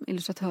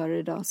illustratörer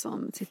idag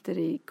som sitter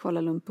i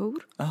Kuala Lumpur.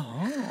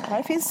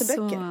 Här finns det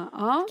böcker.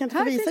 Ja, kan du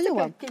få visa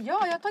Johan? Böcker.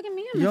 Ja, jag har tagit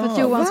med mig för att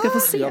Johan ska få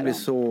se. Jag blir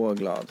så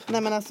glad.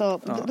 Nej men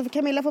alltså, då får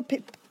Camilla få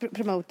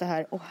promota det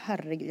här.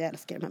 Herregud, jag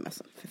älskar de här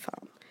mössan. För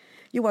fan.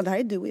 Johan, det här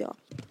är du och jag.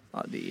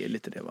 Ja, det är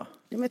lite det, va?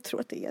 Ja, men jag tror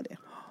att det är det.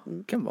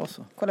 Kan vara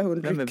så. Kolla,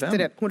 hon Vem är ryckte vem?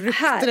 den. Hon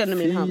ryckte den i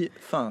min hand. Fy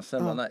fan,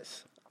 sen var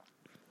nice.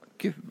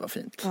 Gud, vad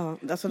fint. Ja,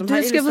 alltså de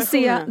här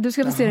du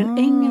ska få se den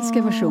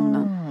engelska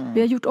versionen.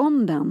 Vi har gjort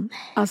om den.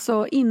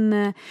 Alltså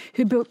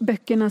hur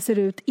böckerna ser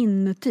ut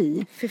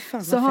inuti. Fy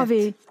fan, så har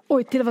vi,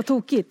 till vad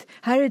tokigt.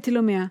 Här är det till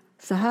och med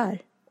så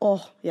här.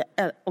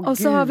 Och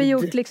så har vi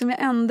gjort liksom, vi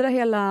ändrar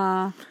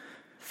hela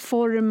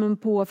formen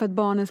på för att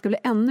barnen ska bli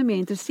ännu mer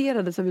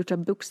intresserade, så har vi gjort så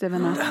här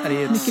bokstäverna. Det här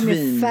är ett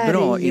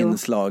svinbra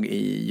inslag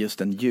i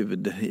just en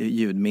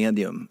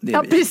ljudmedium.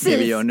 Det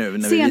vi gör nu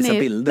när vi visar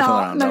bilder för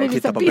varandra och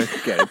tittar på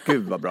böcker.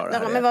 Gud vad bra det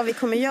här är. Men vad vi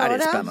kommer göra, det är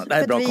spännande. Det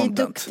här är bra för att vi är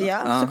content.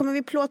 duktiga, så kommer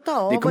vi plåta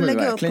av och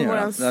lägga upp på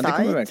våran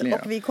sajt.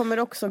 Och vi kommer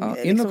också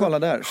in och kolla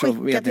där, så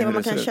skicka vet till ni vad hur man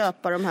det kan ser ut.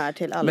 köpa de här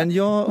till alla.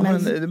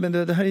 Men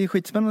det här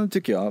är spännande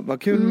tycker jag.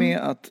 Vad kul med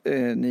att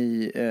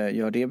ni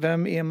gör det.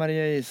 Vem är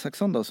Maria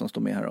Isaksson då som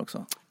står med här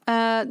också?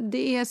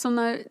 Det är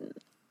sådana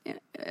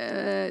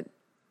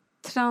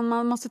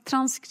man måste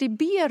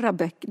transkribera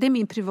böcker. Det är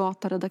min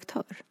privata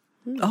redaktör.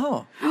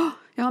 Jaha.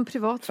 Jag har en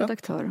privat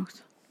redaktör också.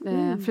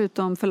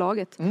 Förutom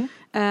förlaget.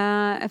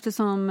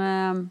 Eftersom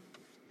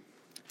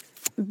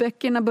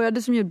böckerna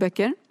började som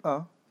ljudböcker.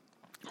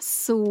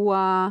 Så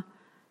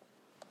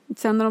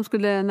sen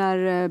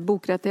när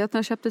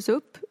bokrättigheterna köptes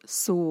upp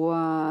så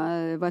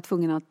var jag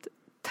tvungen att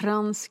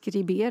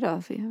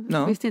transkribera.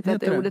 Jag visste inte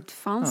att det ordet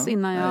fanns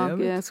innan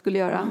jag skulle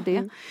göra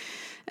det.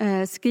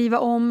 Skriva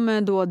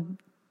om då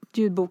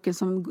ljudboken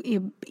som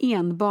är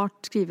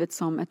enbart skrivet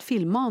som ett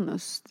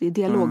filmmanus. Det är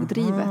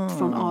dialogdrivet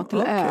från A till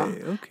Ö.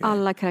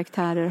 Alla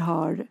karaktärer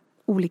har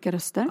olika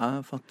röster.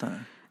 Jag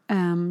fattar.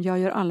 Jag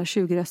gör alla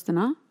 20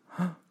 rösterna.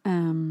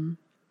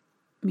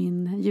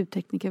 Min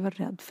ljudtekniker var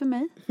rädd för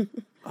mig.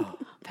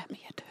 Vem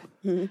är du?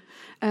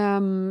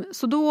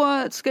 Så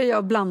då ska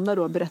jag blanda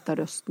då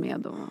berättarröst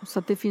med. Så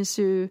att det finns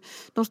ju,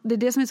 det är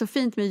det som är så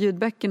fint med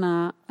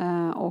ljudböckerna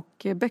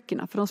och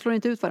böckerna. För de slår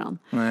inte ut varandra.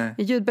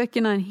 I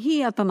ljudböckerna är en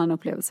helt annan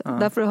upplevelse.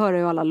 Därför hör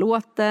jag alla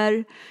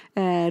låter.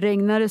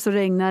 Regnar det så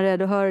regnar det.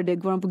 Då hör det.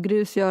 Går de på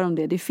grus gör de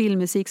det. Det är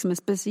filmmusik som är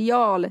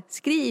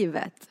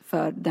specialskrivet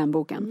för den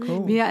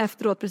boken. Vi har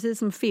efteråt, precis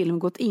som film,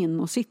 gått in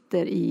och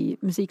sitter i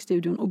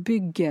musikstudion och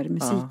bygger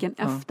musiken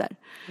efter.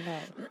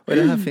 Och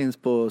det här finns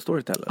på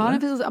Storytel? Eller? Ja, det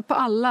finns på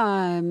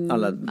alla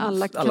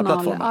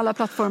kanaler, alla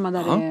plattformar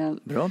där det är.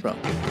 Bra.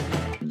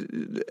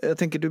 Jag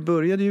tänker, du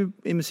började ju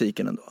i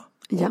musiken ändå.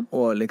 Ja.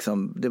 Och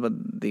liksom, det var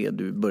det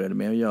du började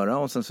med att göra.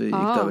 Och sen så gick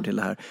du över till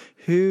det här.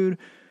 Hur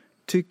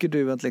tycker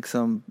du att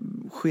liksom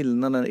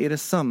skillnaden, är det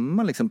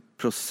samma liksom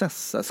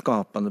process,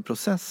 skapande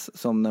process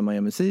som när man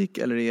gör musik?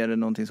 Eller är det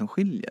någonting som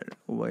skiljer?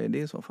 Och vad är det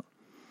i så fall?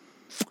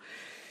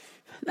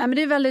 Nej, men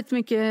det är väldigt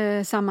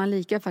mycket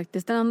lika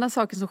faktiskt. Den enda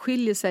saken som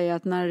skiljer sig är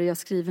att när jag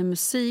skriver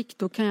musik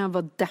då kan jag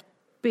vara deppig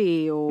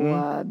deppig och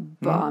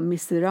bara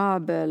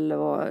miserabel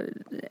och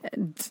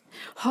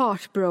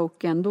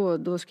heartbroken,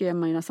 då skrev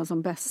man ju nästan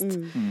som bäst.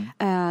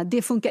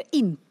 Det funkar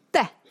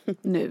inte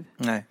nu.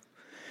 Nej.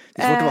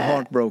 Det är svårt att vara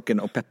heartbroken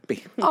och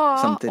peppig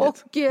samtidigt. Och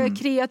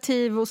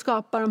kreativ och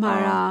skapa de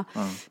här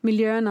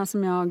miljöerna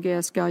som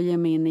jag ska ge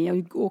mig in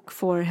i och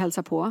får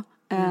hälsa på.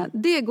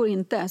 Det går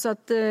inte. Så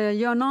att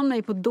gör någon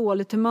mig på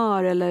dåligt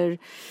humör eller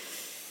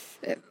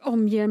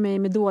omger mig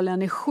med dålig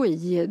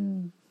energi,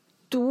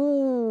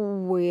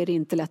 då är det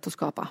inte lätt att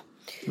skapa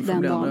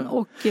den dagen.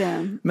 Och,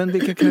 men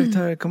vilka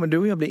karaktärer kommer du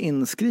och jag bli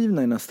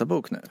inskrivna i nästa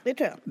bok nu? Det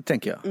tror jag.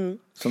 Tänker jag.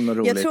 Som något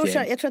roligt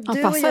Jag tror att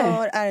du och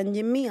jag är en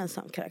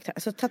gemensam karaktär.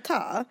 Så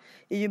Tata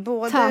är ju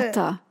både...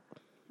 Tata.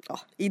 Ja,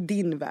 i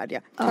din värld, ja.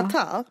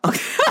 Tata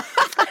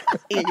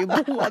är ju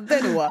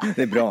både då...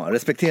 Det är bra,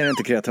 respektera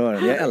inte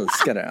kreatören. Jag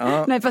älskar det.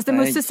 Ja. Nej, fast det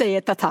måste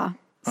säga Tata.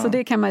 Så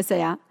det kan man ju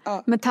säga.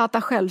 Men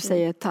Tata själv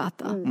säger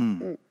Tata.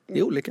 Det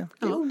är olika.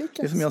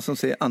 Det är som jag som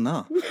säger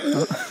Anna.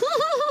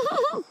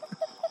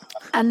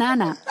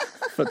 Anana.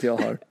 För att jag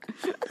har...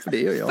 För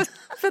det gör jag.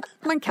 För att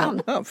man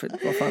kan. Ja, för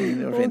vad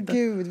fan gör det inte?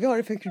 Gud, vi har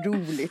det för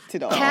roligt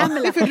idag.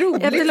 Camilla.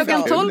 Efter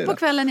klockan 12 på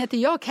kvällen heter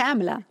jag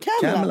Camilla.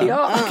 Camilla.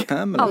 Ja,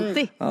 Camilla.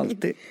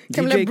 alltid.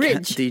 Camilla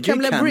Bridge. DJ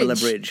Camilla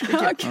Bridge.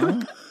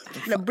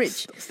 Camilla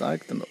Bridge.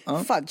 Starkt ändå.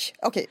 Fudge.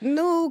 Okej,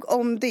 nog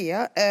om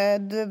det.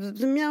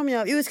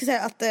 Jag ska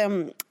säga att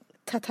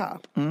Tata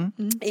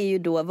är ju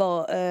då,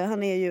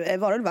 han är ju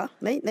varulv, va?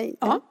 Nej.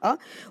 Ja.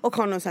 Och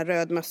har någon sån här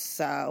röd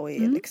mössa och är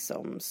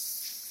liksom...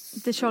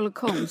 Det är Sherlock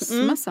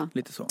Holmes-mössa.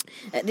 Lite så.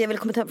 Det jag vill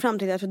komma fram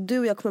till är att du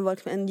och jag kommer vara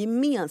en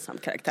gemensam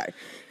karaktär.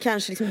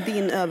 Kanske liksom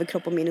din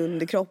överkropp och min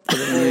underkropp.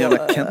 En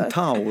jävla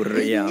kentaur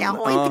igen.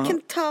 Ja, inte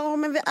kentaur,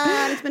 men vi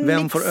är liksom en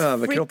vem får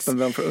överkroppen,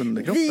 vem får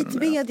underkroppen? Vit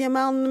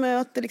mediaman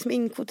möter liksom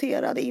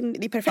inkvoterad. Det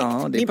är perfekt.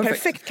 Ja, det är en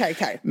perfekt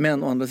karaktär.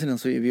 Men å andra sidan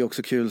så är vi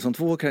också kul som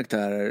två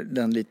karaktärer.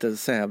 Den lite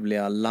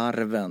sävliga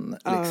larven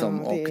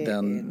liksom, och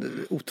den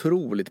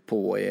otroligt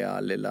påiga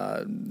lilla,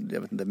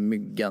 jag vet inte,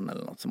 myggan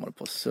eller något som håller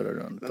på att surra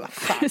runt.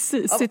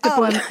 Precis, Av sitter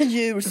på alla en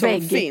djur som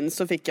vägg. finns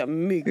så fick jag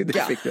mygga.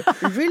 Det fick du.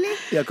 Really?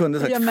 Jag kunde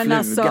sagt men fluga.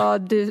 alltså,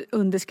 du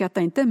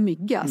underskattar inte en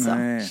mygga alltså.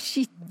 Nej.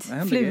 Shit,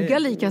 Nej, fluga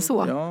lika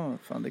så. Ja,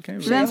 fan, det kan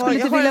ju Vem skulle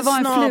inte vilja vara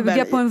en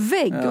fluga på en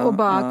vägg och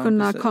bara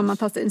kunna precis. komma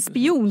ta en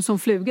spion som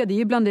fluga? Det är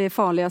ju bland det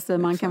farligaste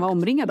man kan vara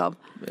omringad av.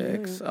 Ja,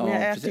 jag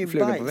äter precis. ju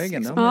Fluga bajs, på väggen, det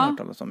liksom. har man hört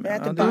talas om. Jag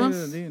äter det är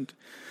bajs. ju inte...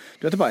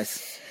 Du äter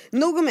bajs.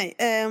 Nog om mig.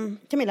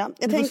 Camilla,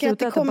 jag Du får tänker att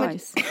sluta det äta kommer...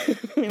 bajs.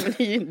 Men det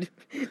är ju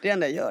det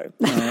enda jag gör.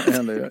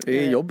 Ja,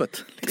 det är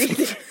jobbet.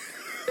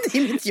 Det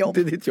är mitt jobb.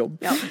 Det är ditt jobb.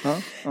 Ja.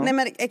 Nej,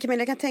 men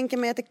Camilla, jag kan tänka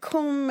mig att det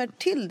kommer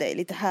till dig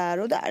lite här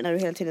och där när du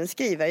hela tiden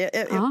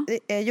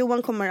skriver.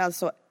 Johan kommer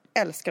alltså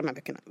älska de här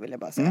böckerna, vill jag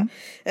bara säga.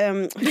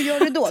 Hur gör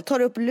du då? Tar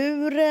du upp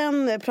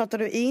luren? Pratar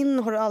du in?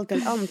 Har du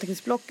alltid en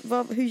anteckningsblock?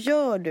 Hur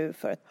gör du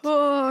för att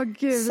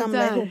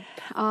samla ihop?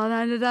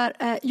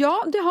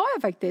 Ja, det har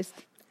jag faktiskt.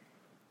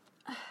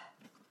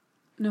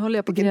 Nu håller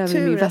jag på att gräva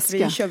i min väska.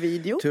 Tur att vi kör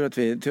video. Tur att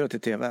det är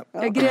tv.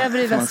 Jag gräver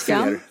i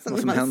väskan. Vad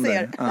som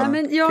händer. Ja, nej,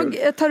 men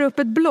jag tar upp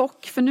ett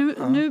block. För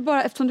nu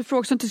bara eftersom du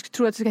frågar så inte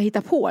tror att jag ska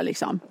hitta på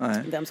liksom.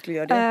 Vem skulle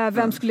göra det?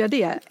 Vem skulle göra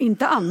det?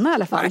 Inte Anna i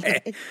alla fall.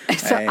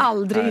 Så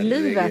aldrig i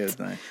livet.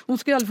 Nej. Hon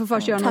skulle aldrig få för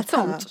sig göra något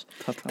sånt.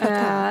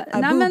 Tata.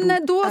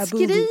 Men då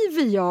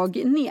skriver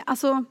jag ner.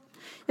 Alltså,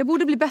 jag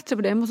borde bli bättre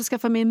på det. Jag måste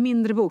skaffa mig en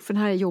mindre bok. För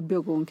den här är jobbig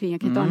att gå omkring.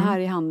 Jag kan inte ha den här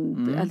i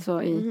hand.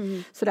 Alltså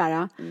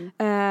sådär.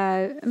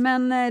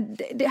 Men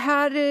det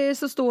här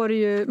så står det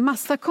ju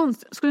massa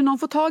konst. Skulle någon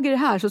få tag i det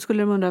här så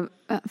skulle de undra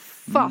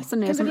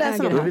fasen är det som äger det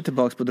Då är här. vi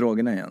tillbaka på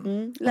drogerna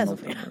igen. Läs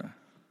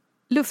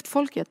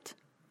Luftfolket.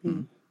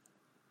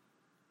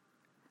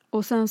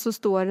 Och sen så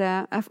står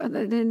det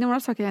är några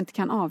saker jag inte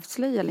kan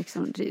avslöja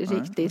liksom,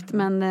 riktigt.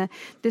 Men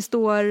det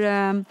står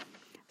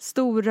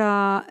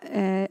stora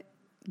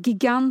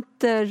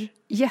giganter,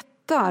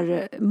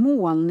 jättar,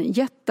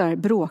 molnjättar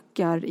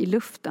bråkar i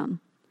luften.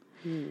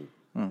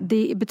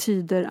 Det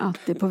betyder att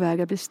det är på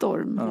väg att bli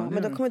storm. Ja,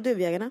 men då kommer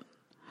duvjägarna.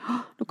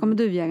 Då kommer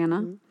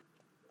duvjägarna.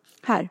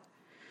 Här.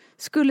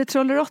 Skulle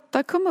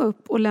Trollerotta komma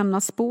upp och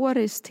lämna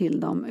spåris till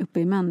dem uppe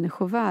i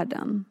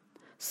människovärlden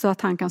så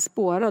att han kan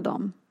spåra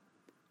dem?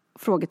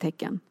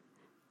 Frågetecken.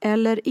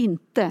 Eller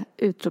inte?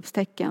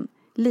 Utropstecken.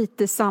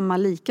 Lite samma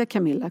lika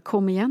Camilla.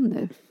 Kom igen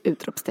nu.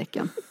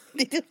 Utropstecken.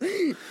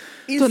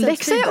 Då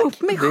läxar jag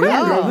upp mig själv.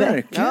 Ja,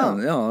 verkligen.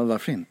 Ja,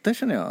 varför inte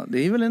känner jag.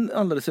 Det är väl en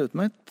alldeles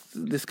utmärkt.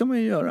 Det ska man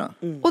ju göra.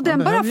 Och den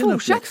bara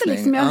fortsatte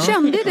liksom. Jag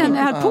kände den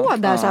jag höll på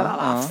där.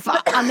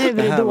 Fan, nu är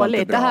det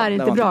dåligt. Det här är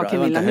inte bra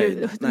Camilla. Nu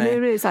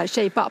är det så här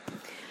shape up.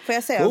 Får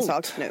jag säga en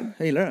sak nu?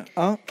 Jag gillar det.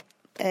 Ja.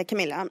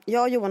 Camilla,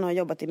 jag och Johan har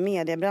jobbat i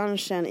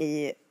mediebranschen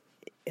i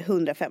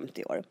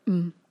 150 år.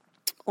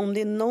 Om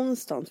det är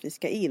någonstans vi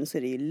ska in så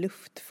är det ju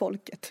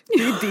luftfolket.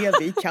 Det är det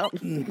vi kan.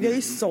 Vi har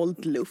ju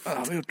sålt luft.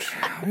 Ja,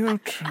 vi har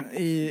gjort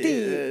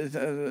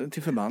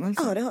till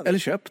förbannelse. Ja, det har vi. Eller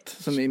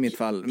köpt, som i mitt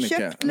fall.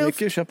 Köpt luft,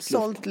 mycket köpt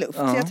sålt luft.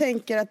 Ja. Så jag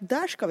tänker att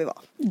där ska vi vara.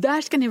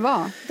 Där ska ni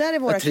vara. Där är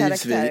våra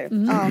karaktärer.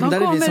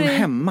 Där är vi som kommer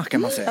hemma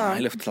kan man säga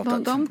i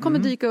luftslottet. De kommer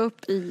dyka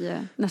upp i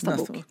nästa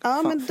bok.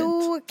 Ja, men Fan,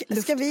 då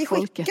ska vi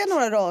Luftfolket. skicka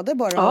några rader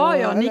bara.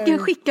 Ja, ni kan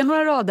skicka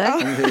några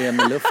rader. Hur är det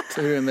med luft?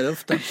 Hur är det med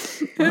luften?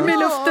 Hur med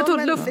luftet och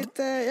men luft?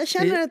 lite, jag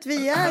känner att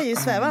vi är ju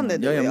svävande,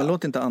 du och Ja, men jag.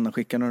 låt inte Anna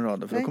skicka några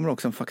rader, för då kommer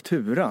också en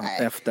faktura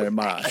efter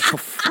bara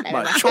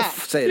men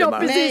tjoff, säger det Ja,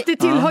 bara. precis. Det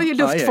tillhör ju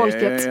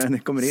luftfolket. Ja, det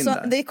kommer in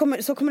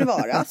där. Så kommer det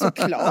vara,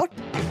 såklart.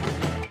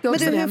 Men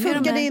du, hur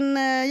funkar din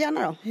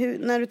hjärna då?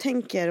 När du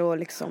tänker och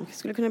liksom,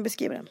 skulle du kunna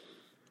beskriva den?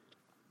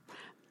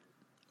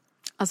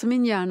 Alltså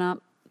min hjärna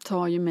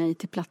tar ju mig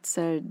till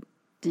platser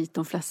dit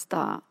de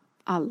flesta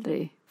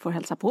aldrig får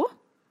hälsa på.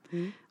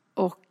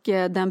 Och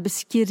den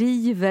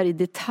beskriver i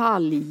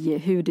detalj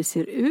hur det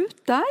ser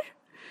ut där.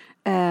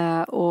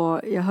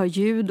 Och jag hör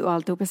ljud och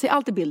alltihop. Jag ser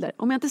alltid bilder.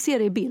 Om jag inte ser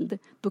det i bild,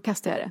 då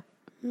kastar jag det.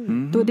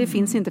 Då, det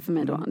finns inte för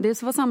mig då.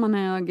 Det var samma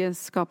när jag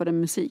skapade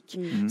musik.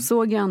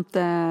 Såg jag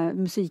inte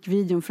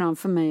musikvideon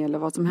framför mig eller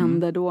vad som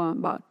hände, då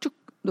bara tjuk,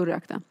 då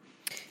rök det.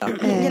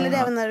 Gäller det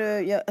även när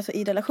du gör, alltså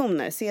i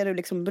relationer? Ser du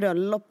liksom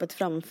bröllopet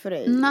framför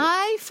dig?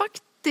 Nej,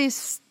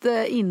 faktiskt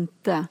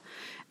inte.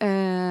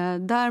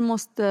 Där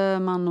måste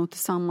man nog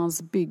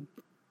tillsammans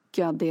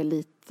bygga det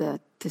lite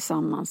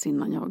tillsammans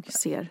innan jag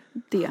ser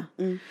det.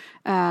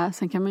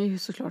 Sen kan man ju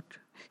såklart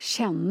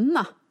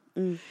känna.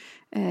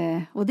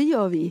 Och det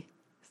gör vi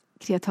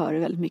kreatörer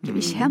väldigt mycket.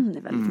 Vi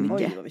känner väldigt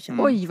mycket.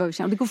 Oj, vad vi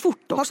känner. Det går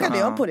fort också. Hakade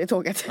jag på det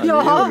tåget?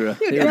 Ja, det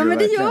men det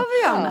verkligen. gör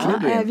vi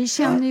gärna. Vi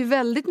känner ju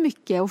väldigt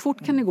mycket och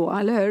fort kan det gå,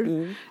 eller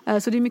hur?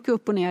 Så det är mycket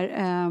upp och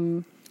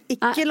ner.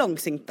 Icke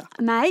långsinta.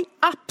 Nej,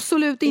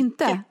 absolut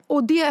inte.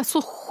 Och det är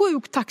så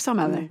sjukt tacksam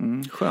över.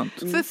 Skönt.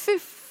 För fy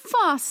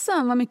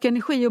fasen vad mycket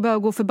energi och börja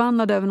gå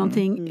förbannad över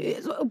någonting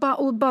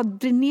och bara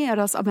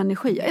dräneras av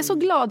energi. Jag är så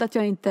glad att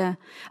jag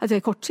är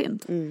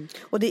kortsint.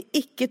 Och det är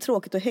icke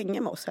tråkigt att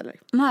hänga med oss heller.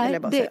 Nej,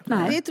 det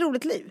nej. är ett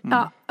roligt liv.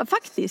 Ja,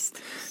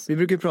 faktiskt. Vi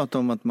brukar prata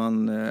om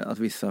att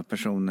vissa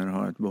personer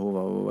har ett behov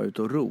av att vara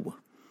ute och ro.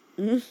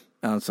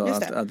 Alltså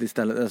att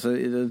istället, alltså,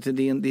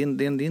 det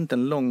är inte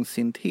en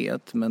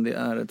långsinthet, men det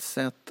är ett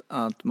sätt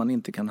att man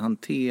inte kan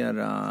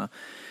hantera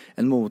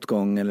en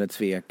motgång eller ett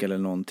svek eller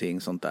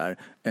någonting sånt där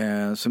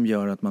som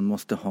gör att man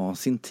måste ha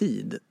sin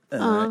tid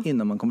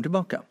innan man kommer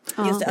tillbaka.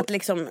 Just det, att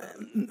liksom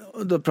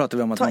Då pratar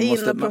vi om att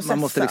man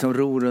måste liksom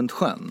ro runt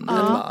sjön ett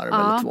varv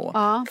eller två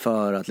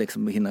för att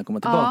liksom hinna komma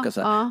tillbaka.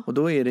 Så här. Och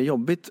då är det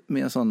jobbigt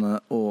med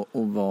sådana och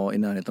vara i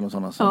närheten av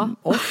sådana som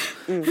oss.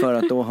 För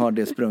att då har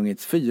det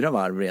sprungits 4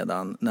 varv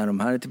redan. När de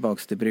här är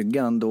tillbaka till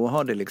bryggan, då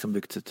har det liksom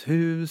byggts ett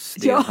hus,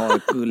 det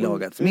har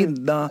lagats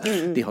middag,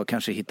 det har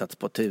kanske hittats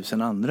på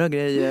 1000 andra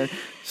grejer.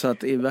 Så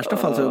att i värsta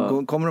fall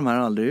så kommer de här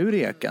aldrig ur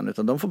ekan,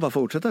 utan de får bara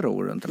fortsätta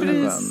ro runt den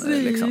här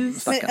sjön. Liksom,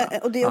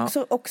 och det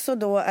är också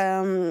då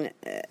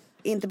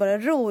inte bara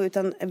ro,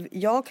 utan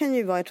jag kan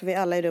ju vara, jag tror vi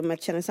alla i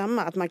rummet känner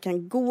samma, att man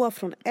kan gå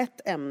från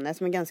ett ämne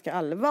som är ganska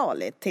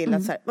allvarligt till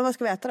att så här, men vad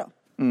ska vi äta då?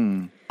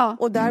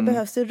 Och där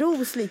behövs det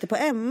ros lite på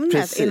ämnet.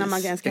 Precis, innan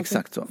man ganska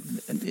exakt så.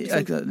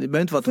 Det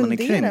behöver inte vara att man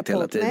är kränkt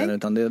hela tiden,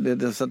 utan det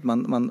är så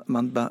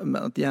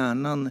att att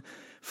hjärnan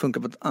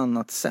funkar på ett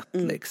annat sätt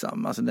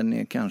liksom. Alltså den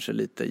är kanske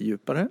lite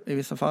djupare i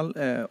vissa fall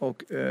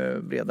och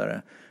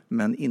bredare,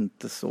 men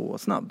inte så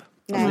snabb.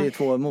 Alltså det är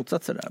 2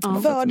 motsatser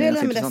där.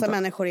 Fördelen med dessa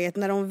människor är att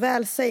när de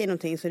väl säger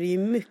någonting så är det ju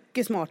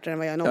mycket smartare än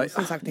vad jag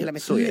någonsin sagt i hela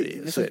mitt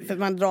liv. För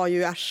man drar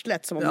ju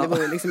arslet som om det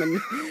vore liksom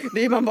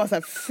det är man bara så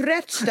här,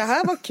 frätsch, det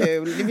här var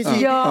kul.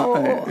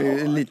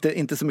 Det lite,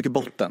 inte så mycket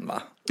botten,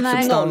 va?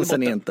 Nej.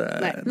 Substansen är inte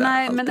där.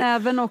 Nej, men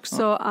även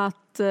också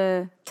att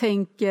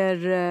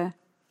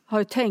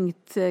har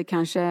tänkt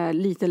kanske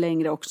lite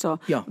längre också.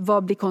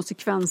 Vad blir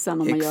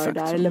konsekvensen om man gör det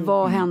där? Eller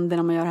vad händer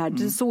när man gör det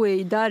här? Så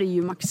där är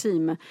ju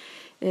Maxim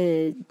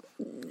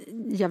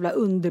jävla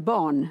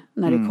underbarn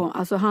när det kom.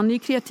 Alltså han är ju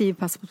kreativ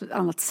på ett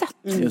annat sätt.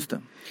 Just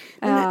det.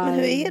 Men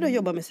hur är det att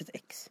jobba med sitt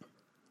ex?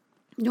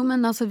 Jo,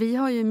 men alltså vi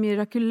har ju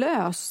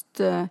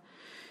mirakulöst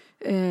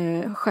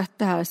skött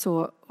det här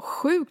så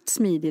sjukt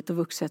smidigt och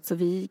vuxet, så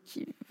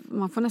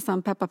man får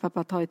nästan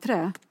peppa ta i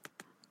trä.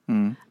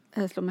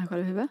 Slå mig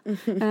själv i huvudet.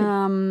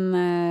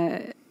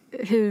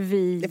 Hur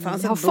vi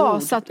har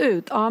fasat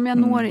ut. Ja, men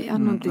jag når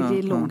inte, det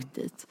är långt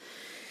dit.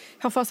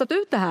 Jag har fasat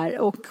ut det här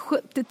och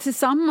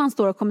tillsammans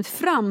då har kommit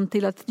fram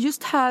till att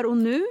just här och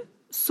nu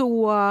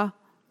så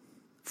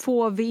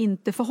får vi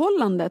inte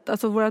förhållandet.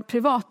 Alltså våra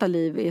privata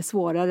liv är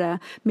svårare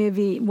med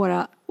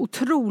våra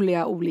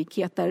otroliga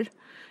olikheter.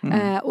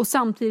 Och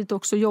samtidigt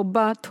också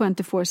jobba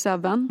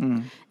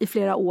 24/7 i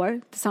flera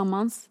år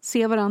tillsammans.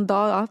 Se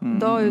varandra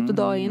dag ut och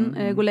dag in.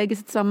 Gå och lägga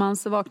sig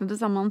tillsammans, vakna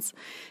tillsammans.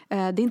 Det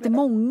är inte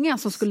många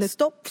som skulle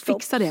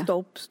fixa det.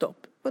 Stopp.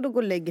 Och då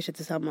går och lägger sig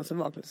tillsammans och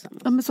vaknar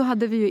tillsammans. Ja, men så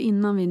hade vi ju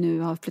innan vi nu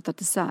har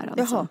flyttat isär.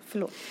 Alltså. Jaha,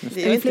 förlåt.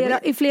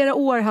 I flera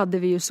år hade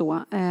vi ju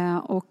så.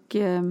 Och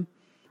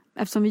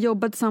eftersom vi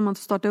jobbar tillsammans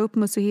och startar upp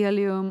Musse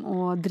Helium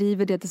och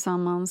driver det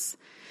tillsammans,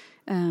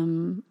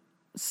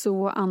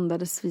 så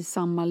andades vi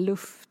samma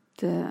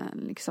luft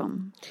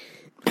liksom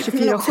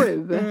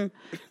 24/7.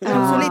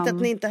 Så lite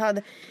att ni inte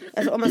hade,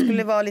 alltså, om man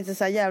skulle vara lite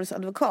så här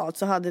djävulsadvokat,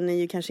 så hade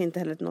ni ju kanske inte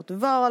heller något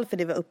val, för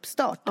det var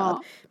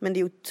uppstartat. Men det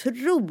är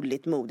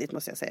otroligt modigt,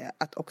 måste jag säga,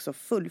 att också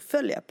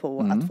fullfölja på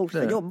att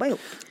fortsätta jobba ihop.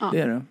 Det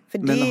är det. För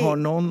men har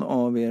någon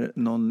av er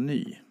någon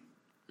ny?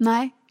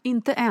 Nej,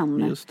 inte än.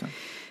 Just det.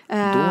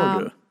 Då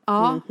du.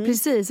 Ja,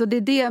 precis. Och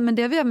men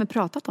det har vi även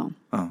pratat om.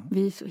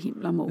 Vi är så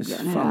himla mogna.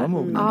 Fan vad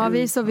mogna. Ja,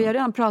 vi har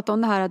redan pratat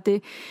om det här.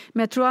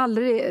 Men jag tror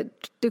aldrig,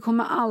 det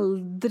kommer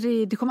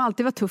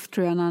alltid vara tufft,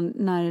 tror jag,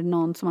 när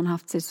någon som man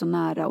haft sig så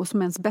nära och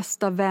som ens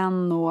bästa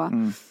vän och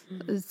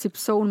typ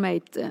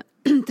soulmate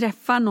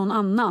träffar någon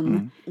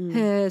annan.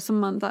 Som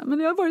man, men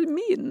det har varit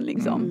min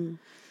liksom.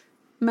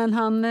 Men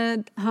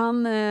han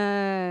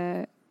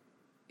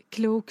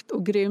klokt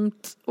och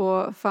grymt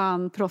och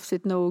fan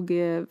proffsigt nog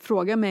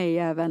fråga mig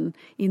även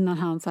innan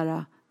han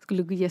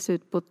skulle ge sig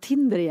ut på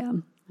Tinder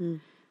igen.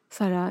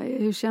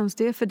 Hur känns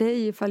det för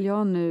dig ifall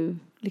jag nu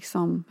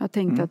liksom, jag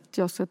tänkte att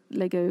jag ska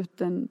lägga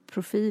ut en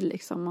profil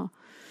liksom, och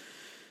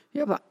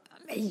jag bara,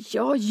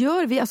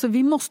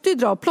 vi måste ju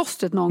dra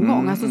plåstret någon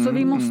gång, alltså, så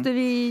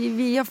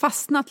vi har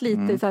fastnat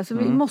lite så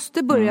vi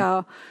måste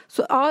börja,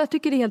 så jag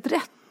tycker det är helt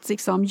rätt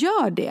liksom,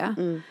 gör det.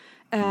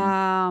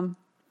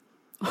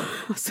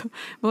 Så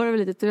var det väl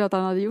lite tur att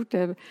han hade gjort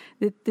det.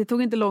 Det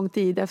tog inte lång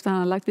tid efter han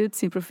hade lagt ut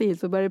sin profil,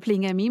 så började det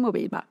plinga i min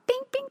mobil bara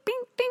ping, ping,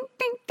 ping, ping,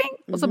 ping,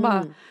 ping. Och så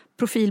bara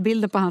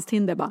profilbilden på hans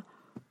Tinder bara.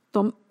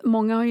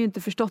 Många har ju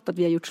inte förstått att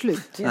vi har gjort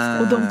slut.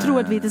 Och de tror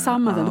att vi är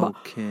tillsammans.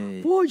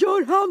 Okay. Vad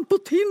gör han på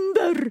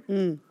Tinder?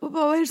 Och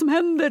vad är det som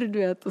händer? Du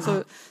vet. Och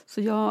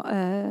så jag...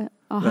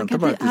 Vänta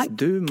bara tills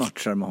du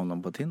matchar med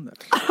honom på Tinder.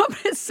 Ja,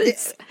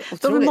 precis.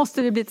 Då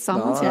måste vi bli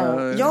tillsammans.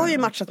 Jag har ju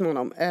matchat med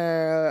honom. Det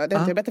har inte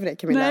jag berättat för dig,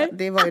 Camilla. Nej.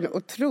 Det var ju en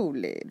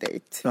otrolig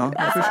dejt. Ja,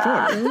 jag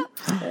förstår.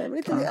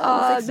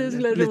 Det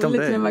skulle vara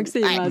roligt med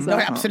Maxim. Nej, det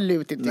har jag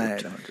absolut inte gjort.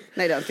 Nej,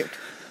 det har jag inte gjort.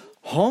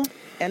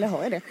 Eller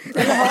har jag det?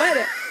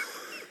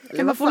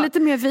 Kan man få lite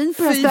mer vin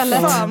på det här stället?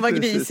 Fy fan vad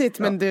grisigt,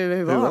 men du,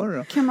 hur var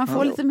det? Kan man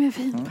få lite mer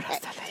vin på det här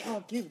stället?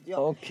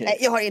 Okay. Nej,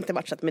 jag har inte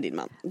matchat med din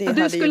man.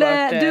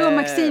 Du och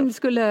Maxim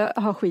skulle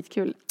ha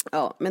skitkul.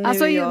 Ja, men nu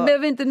alltså,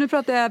 nu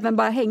pratar jag även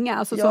bara hänga.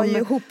 Alltså, jag är ju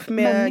ihop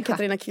med människa.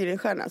 Katarina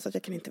Kuylenstierna, så att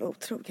jag kan inte vara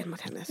otrogen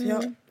mot henne. Så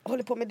jag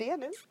håller på med det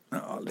nu. Jag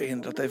har aldrig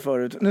hindrat dig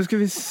förut. Nu ska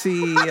vi se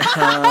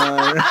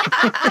här.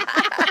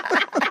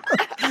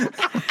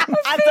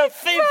 Alltså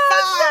fy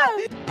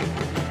fan!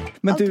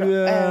 Men du, får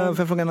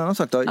jag fråga en annan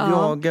sak då?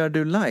 Jagar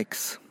du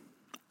likes?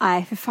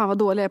 Nej, för fan vad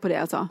dålig jag är på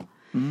det alltså.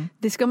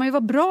 Det ska man ju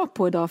vara bra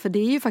på idag, för det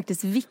är ju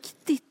faktiskt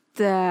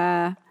viktigt.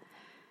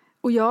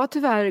 Och jag har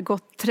tyvärr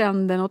gått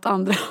trenden åt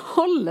andra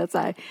hållet. Så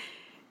här.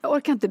 Jag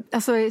orkar inte,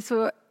 alltså jag är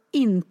så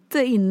inte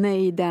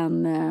inne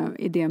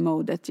i det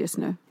modet just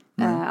nu.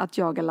 Att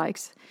jaga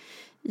likes.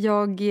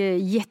 Jag är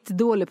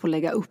jättedålig på att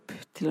lägga upp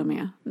till och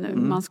med nu.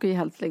 Man ska ju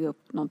helst lägga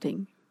upp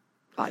någonting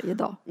varje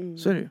dag.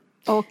 Så är det ju.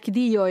 Och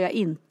det gör jag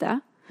inte.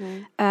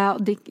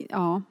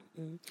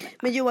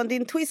 Men Johan,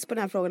 din twist på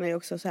den här frågan är ju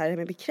också så här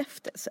med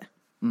bekräftelse.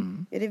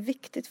 Är det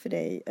viktigt för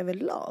dig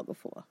överlag att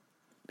få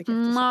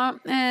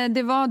bekräftelse?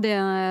 Det var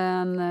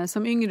det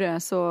som yngre,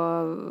 så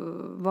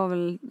var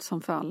väl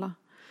som för alla.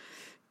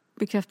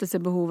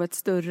 Bekräftelsebehovet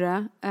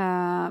större.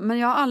 Men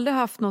jag har aldrig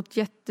haft något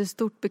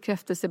jättestort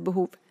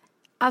bekräftelsebehov.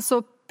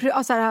 Alltså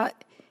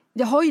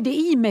jag har ju det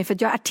i mig för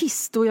att jag är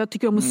artist och jag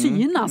tycker om att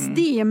synas.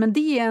 Men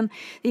det är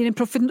i den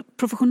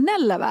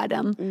professionella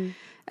världen.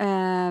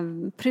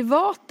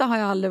 Privata har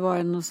jag aldrig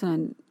varit någon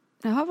sån.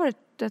 Jag har varit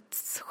rätt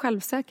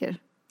självsäker.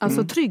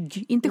 Alltså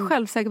trygg. Inte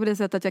självsäker på det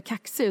sättet att jag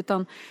kaxar,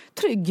 utan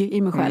trygg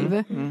i mig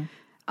själv.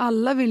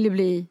 Alla vill ju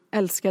bli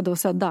älskade och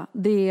sedda.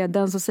 Det är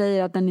den som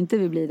säger att den inte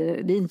vill bli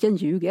det. Det är inte en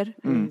ljuger.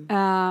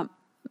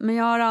 Men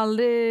jag har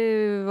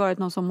aldrig varit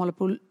någon som håller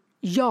på att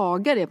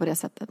jaga det på det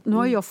sättet. Nu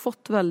har jag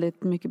fått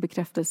väldigt mycket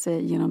bekräftelse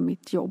genom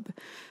mitt jobb.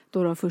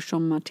 Då först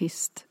som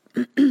artist.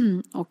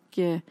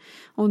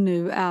 och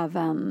nu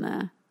även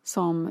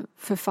som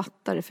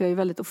författare, för jag är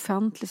väldigt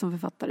offentlig som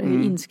författare. Jag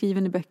är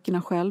inskriven i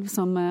böckerna själv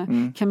som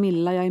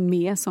Camilla, jag är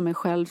med som mig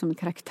själv som en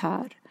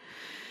karaktär.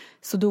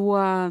 Så då,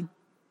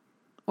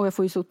 och jag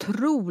får ju så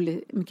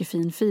otroligt mycket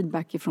fin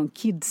feedback från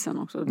kidsen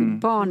också.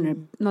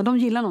 Barn, när de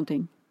gillar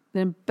någonting, det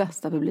är den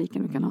bästa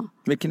publiken du kan ha.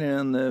 Vilken är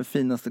den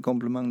finaste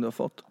komplimang du har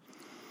fått?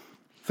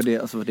 För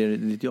det är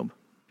ditt jobb?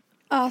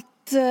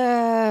 Att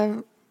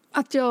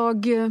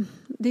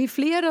det är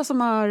flera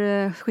som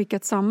har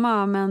skickat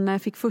samma, men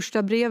jag fick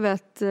första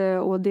brevet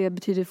och det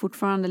betyder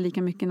fortfarande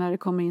lika mycket när det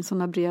kommer in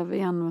sådana brev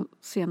igen.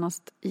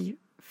 Senast i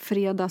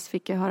fredags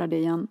fick jag höra det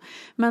igen.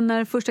 Men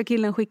när första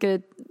killen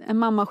en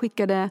mamma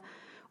skickade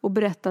och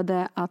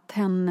berättade att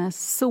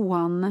hennes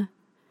son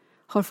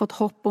har fått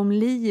hopp om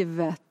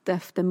livet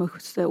efter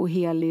Musse och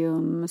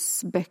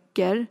Heliums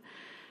böcker.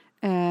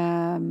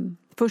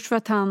 Först för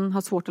att han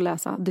har svårt att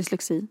läsa,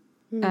 dyslexi.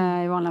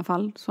 i vanliga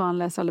fall. Så han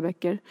läser alla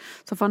böcker.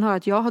 Så får han höra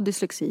att jag har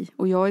dyslexi.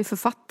 Och jag är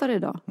författare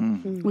idag.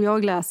 Och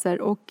jag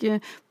läser. Och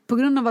på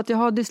grund av att jag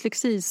har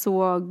dyslexi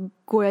så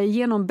går jag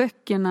igenom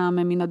böckerna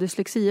med mina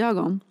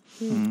dyslexiögon.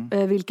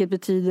 Vilket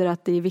betyder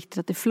att det är viktigt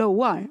att det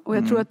flowar. Och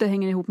jag tror att det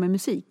hänger ihop med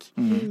musik.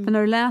 För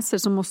när du läser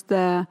så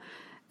måste...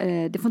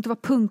 det får inte vara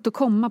punkt och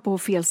komma på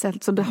fel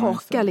sätt. Så det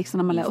hakar liksom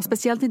när man läser. Och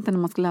speciellt inte när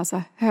man ska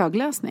läsa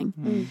högläsning.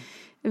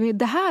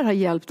 Det här har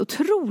hjälpt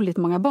otroligt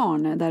många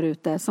barn där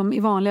ute. Som i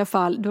vanliga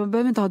fall, de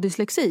behöver inte ha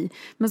dyslexi.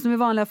 Men som i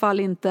vanliga fall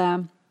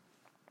inte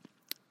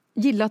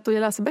gillat att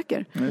läsa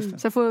böcker.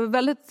 Så jag får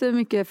väldigt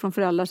mycket från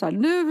föräldrar så här.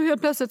 Nu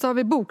helt plötsligt så har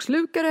vi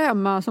bokslukare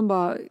hemma som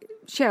bara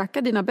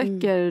käkar dina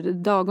böcker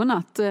dag och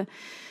natt.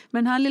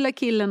 Men den här lilla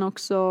killen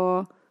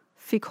också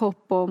fick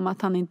hopp om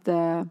att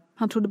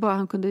han trodde bara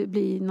han kunde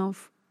bli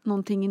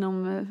någonting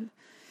inom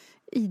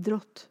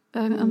idrott.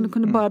 Han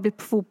kunde bara bli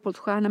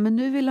fotbollsstjärna. Men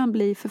nu vill han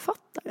bli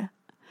författare.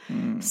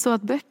 Så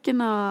att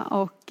böckerna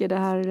och det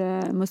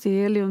här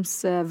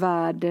Musse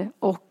värld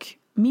och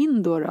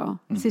min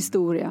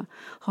historia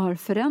har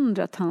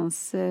förändrat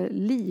hans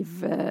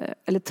liv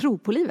eller tro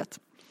på livet.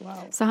 Wow.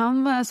 Så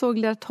han såg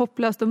lätt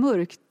hopplöst och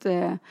mörkt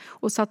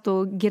och satt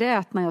och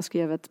grät när jag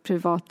skrev ett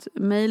privat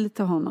mejl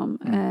till honom.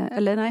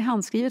 Eller nej,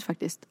 handskrivet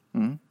faktiskt.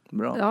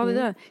 Bra. Ja, det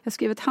där. Jag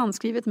skrev ett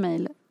handskrivet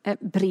mejl.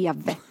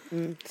 Brev.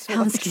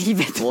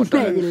 Handskrivet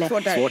mejl.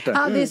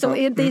 Ja,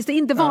 det är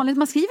inte vanligt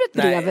man skriver ett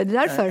brev. Det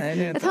är därför.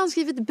 Ett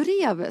handskrivet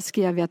brev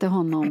skrev jag till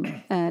honom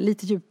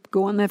lite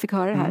djupgående när jag fick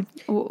höra det här.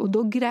 Och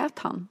då grät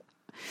han.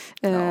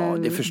 Ja,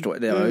 det förstår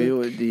jag.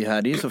 Det här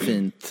är ju så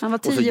fint. Han var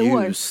 10 och så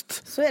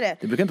ljust. År. Så är det.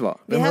 Det brukar inte vara.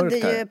 Vi hade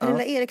ju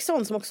Pernilla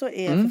Eriksson som också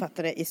är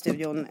författare i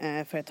studion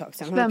för ett tag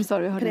sedan. Vem sa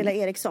du? Pernilla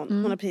Eriksson.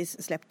 Hon har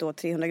precis släppt då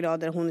 300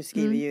 grader. Hon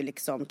skriver ju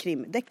liksom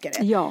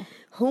krimdeckare. Ja.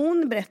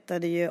 Hon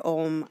berättade ju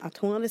om att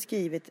hon hade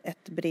skrivit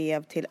ett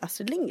brev till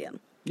Astrid Lindgren.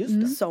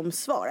 Som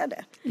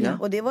svarade.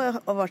 Och det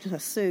har varit en sån här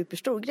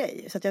superstor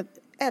grej. Så att jag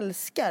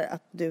älskar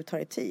att du tar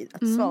dig tid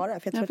att svara.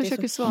 För jag tror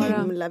att det är så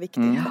himla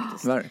viktigt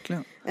faktiskt.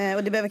 Verkligen.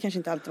 Och det behöver kanske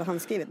inte alltid vara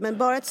handskrivet. Men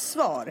bara ett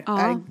svar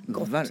är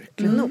gott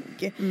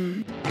nog.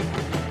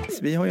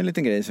 Vi har ju en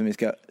liten grej som vi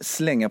ska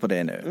slänga på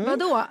dig nu.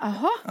 Vadå?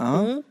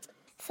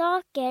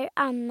 Saker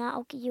Anna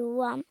och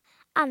Johan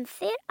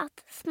anser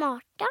att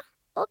smarta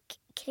och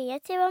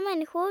kreativa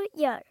människor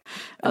gör.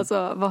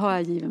 Alltså, vad har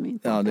jag givit mig?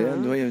 Ja,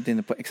 du har givit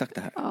inne på exakt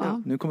det här.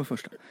 Ja. Nu kommer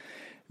första.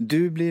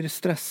 Du blir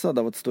stressad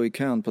av att stå i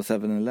kön på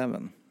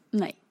 7-Eleven.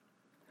 Nej.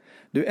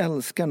 Du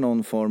älskar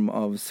någon form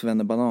av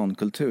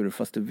svennebanankultur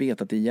fast du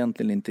vet att det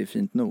egentligen inte är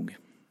fint nog.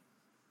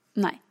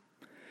 Nej.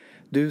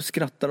 Du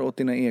skrattar åt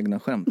dina egna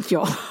skämt.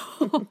 Ja.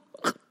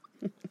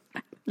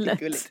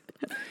 Lätt.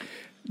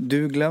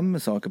 Du glömmer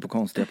saker på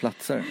konstiga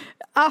platser.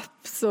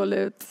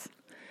 Absolut.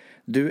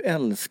 Du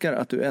älskar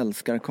att du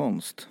älskar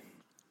konst.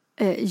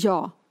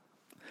 Ja.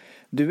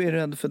 Du är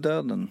rädd för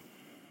döden.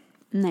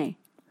 Nej.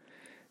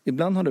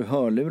 Ibland har du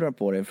hörlurar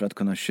på dig för att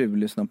kunna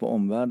tjuvlyssna på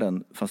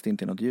omvärlden fast det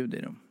inte är något ljud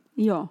i dem.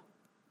 Ja.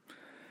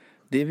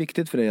 Det är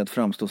viktigt för dig att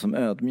framstå som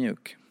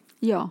ödmjuk.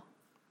 Ja.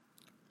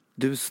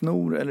 Du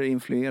snor eller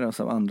influeras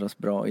av andras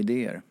bra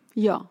idéer.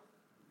 Ja.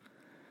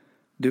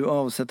 Du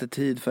avsätter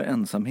tid för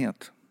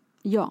ensamhet.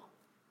 Ja.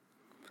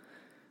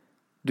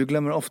 Du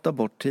glömmer ofta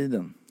bort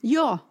tiden.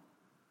 Ja.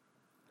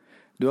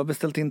 Du har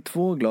beställt in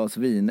 2 glas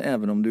vin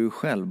även om du är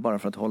själv bara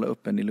för att hålla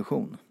upp en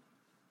illusion.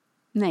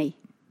 Nej.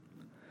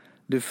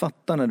 Du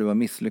fattar när du har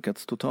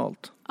misslyckats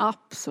totalt.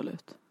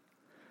 Absolut.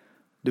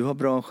 Du har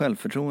bra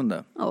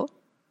självförtroende. Ja.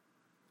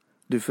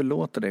 Du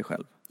förlåter dig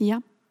själv.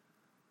 Ja.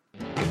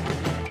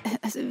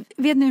 Alltså,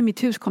 vet ni hur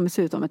mitt hus kommer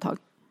se ut om ett tag?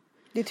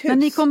 Ditt hus? När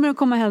ni kommer att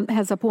komma och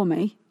hälsa på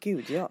mig.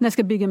 Gud, ja. När jag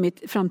ska bygga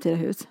mitt framtida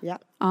hus. Ja.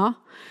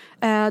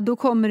 Ja. Då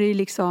kommer det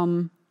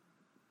liksom...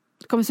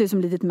 Det kommer se ut som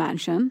ett litet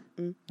mansion.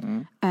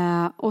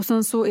 Och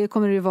sen så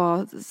kommer det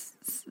vara...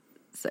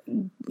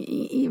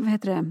 vad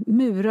heter det?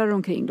 Murar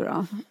omkring då.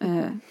 Ja.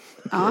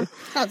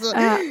 Alltså,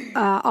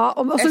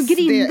 och så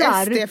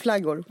grindar.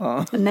 SD-flaggor.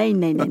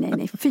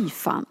 Nej. Fy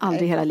fan,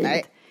 aldrig hela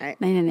livet.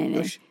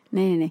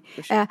 Nej.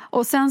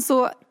 Och sen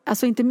så,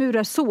 alltså inte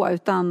murar så,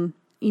 utan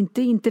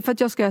inte för att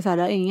jag ska så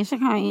här, ingen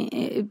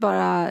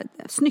bara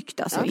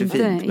snyggt alltså. Ja,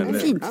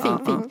 fint.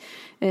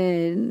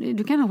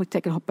 Du kan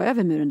säkert hoppa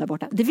över muren där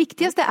borta. Det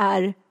viktigaste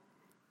är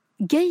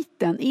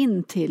gaten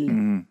in till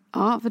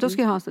ja, för då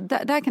ska jag ha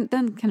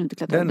den kan du inte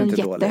klättra. Den är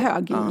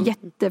jättehög,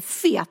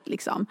 jättefet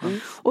liksom.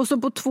 Och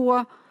så på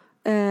 2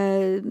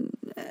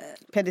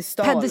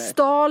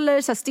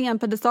 pedestaler, så här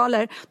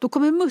stenpedestaler. Då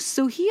kommer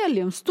Musse och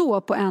Helium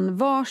stå på en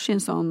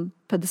varsin sån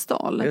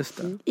pedestal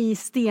i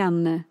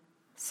sten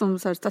som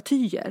så här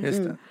statyer.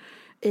 Just det.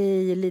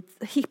 I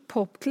lite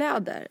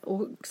hiphopkläder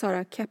och så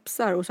här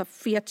kepsar och så här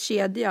fet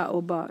kedja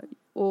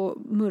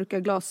och mörka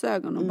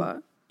glasögon och bara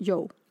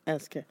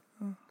Älskar.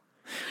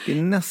 Det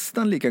är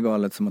nästan lika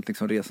galet som att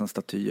liksom resa en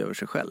staty över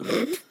sig själv.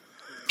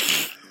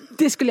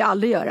 Det skulle jag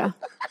aldrig göra.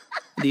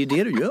 Det är ju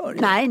det du gör.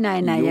 Nej.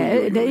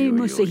 Det är ju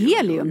Musse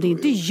Helium, det är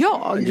inte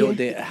jag. Jo,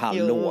 det är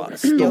hallå.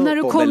 Och när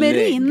du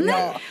kommer in,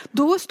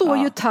 då står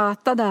ju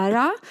Tata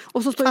där.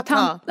 Och så står ju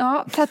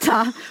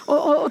Tata.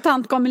 Och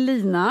tant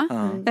Gamelina.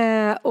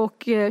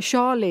 Och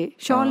Charlie.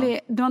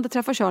 Du har inte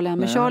träffat Charlie än,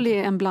 men Charlie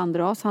är en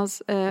blandras.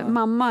 Hans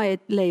mamma är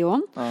ett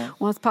lejon.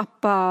 Och hans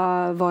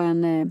pappa var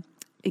en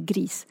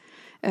gris.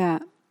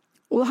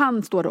 Och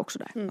han står också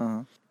där.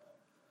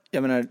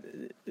 Jag menar,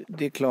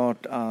 det är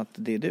klart att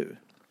det är du.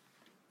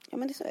 Ja,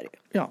 men så är det ju.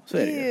 Ja, så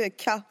är det är ju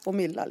Ka och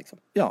Milla liksom.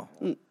 Ja.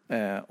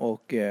 Ja,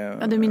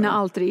 det är mina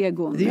alter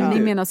egon. Ni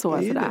menar så.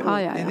 Det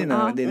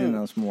är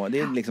dina små. Det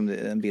är liksom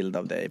en bild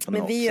av dig på något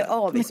sätt. Men vi är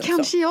avis också.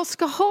 Kanske jag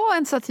ska ha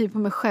en staty på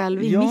mig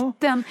själv i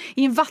mitten,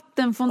 i en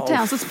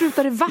vattenfontän. Så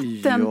sprutar det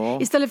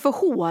vatten istället för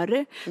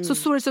hår. Så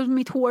står det så att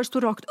mitt hår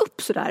står rakt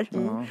upp sådär.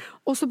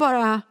 Och så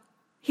bara...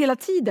 hela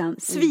tiden,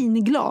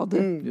 svinglad.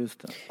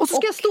 Just det. Och så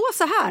ska jag stå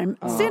så här.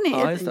 Ser ni?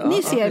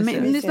 Ni ser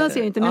mig. Ni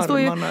ser inte, men jag står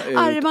ju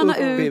armarna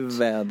ut.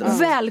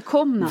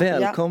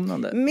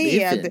 Välkomnande.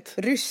 Med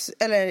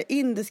eller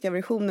indiska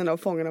versionen av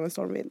Fångarna av en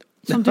stormvind.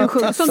 Som du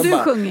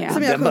sjunger.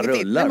 Som jag Den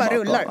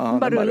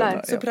bara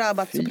rullar.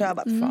 Suprabat.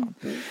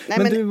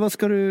 Men du, vad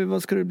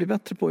ska du bli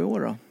bättre på i år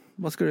då?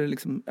 Vad ska du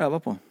liksom öva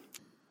på?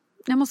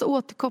 Jag måste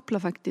återkoppla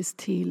faktiskt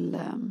till...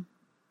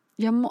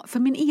 för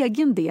min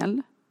egen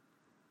del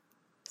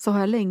så har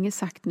jag länge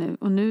sagt nu,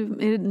 och nu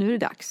är det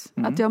dags.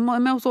 Att jag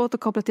måste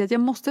återkoppla till att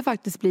jag måste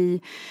faktiskt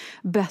bli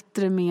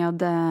bättre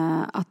med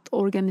att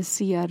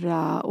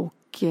organisera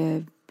och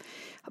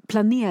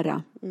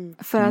planera.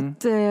 För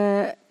att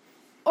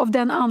av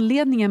den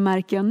anledningen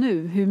märker jag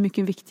nu hur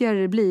mycket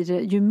viktigare det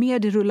blir ju mer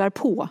det rullar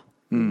på.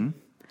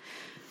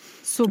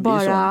 Så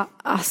bara,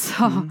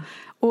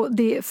 och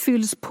det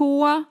fylls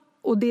på,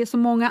 och det är så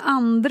många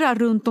andra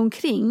runt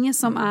omkring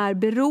som är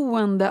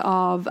beroende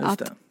av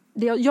att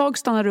jag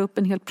stannar upp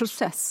en hel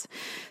process.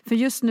 För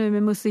just nu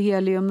med Musse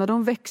Helium, när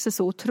de växer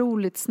så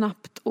otroligt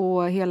snabbt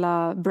och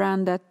hela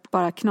brandet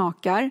bara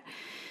knakar,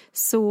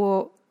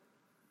 så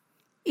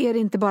är det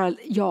inte bara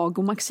jag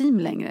och Maxim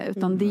längre,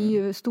 utan det är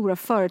ju stora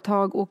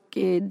företag och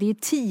det är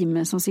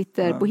team som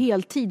sitter på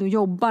heltid och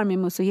jobbar med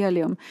Musse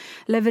Helium.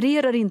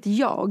 Levererar inte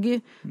jag,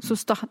 så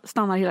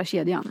stannar hela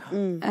kedjan.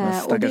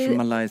 Stackars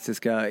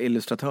malaysiska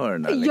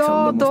illustratörerna.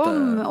 Liksom,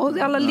 ja, och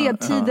alla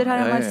ledtider här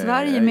hemma i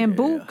Sverige med en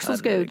bok som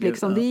ska ut.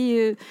 Liksom. Det är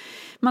ju,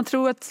 man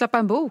tror att släppa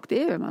en bok,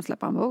 det är ju man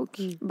släppa en bok.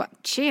 Bara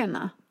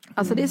tjena.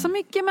 Alltså det är så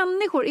mycket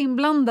människor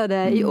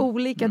inblandade i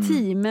olika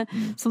team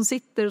som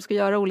sitter och ska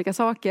göra olika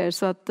saker.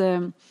 Så att,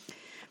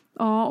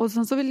 och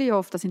sen så vill jag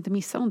oftast inte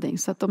missa någonting.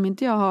 Så att om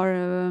inte jag har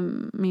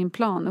min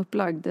plan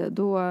upplagd,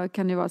 då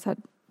kan det vara så här,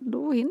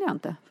 då hinner jag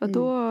inte. För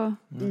då...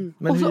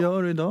 Men hur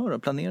gör du idag då?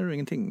 Planerar du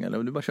ingenting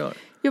eller du bara kör?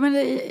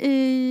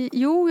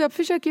 Jo, jag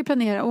försöker ju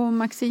planera, och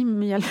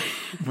Maxim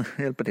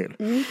hjälper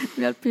till.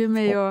 Hjälper ju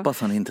mig.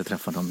 Hoppas han inte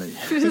träffar någon ny.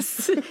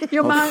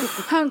 Jo, men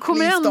han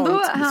kommer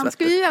ändå, han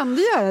ska ju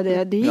ändå göra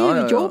det. Det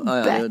är ju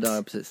jobbet.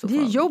 Det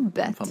är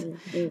jobbet.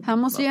 Han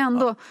måste ju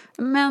ändå,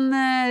 men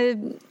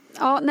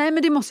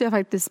men det måste jag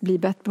faktiskt bli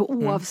bättre på,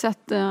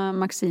 oavsett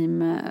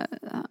Maxim.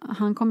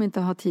 Han kommer inte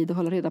ha tid att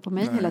hålla reda på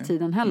mig hela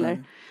tiden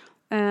heller.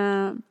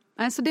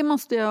 Så det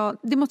måste jag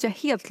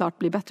helt klart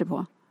bli bättre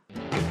på.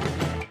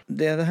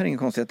 Det här är ingen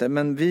konstighet,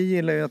 men vi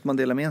gillar ju att man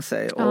delar med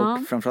sig. Och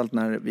framförallt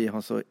när vi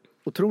har så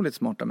otroligt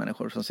smarta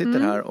människor som sitter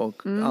här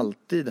och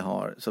alltid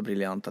har så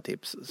briljanta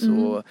tips,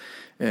 så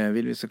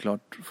vill vi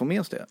såklart få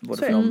med oss det.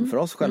 Både för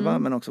oss själva,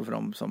 men också för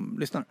dem som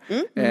lyssnar.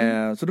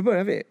 Så då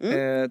börjar vi.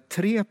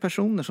 3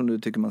 personer som du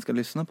tycker man ska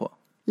lyssna på.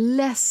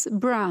 Les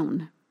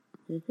Brown.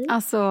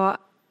 Alltså,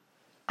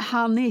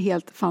 han är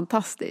helt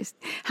fantastisk.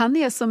 Han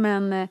är som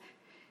en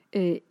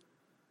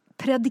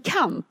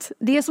predikant.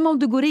 Det är som om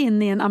du går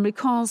in i en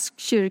amerikansk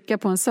kyrka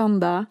på en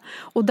söndag,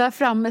 och där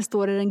framme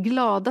står det den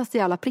gladaste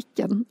i alla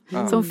pricken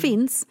som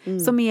finns,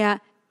 som är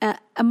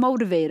a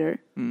motivator.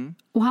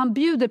 Och han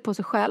bjuder på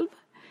sig själv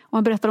och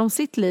han berättar om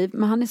sitt liv,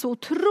 men han är så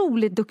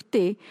otroligt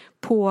duktig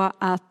på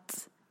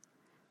att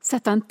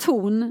sätta en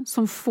ton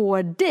som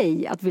får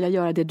dig att vilja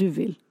göra det du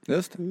vill.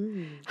 Just.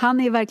 Han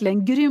är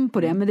verkligen grym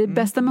på det, men det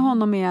bästa med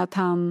honom är att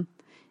han...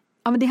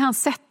 Ja, men det är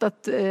hans sätt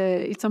att,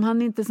 liksom,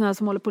 han är inte sån här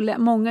som håller på,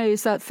 många är ju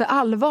så här för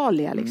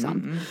allvarliga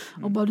liksom.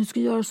 Och bara, du ska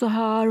göra så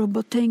här och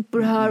bara tänk på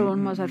det här, och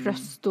de har så här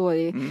röst och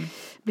det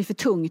blir för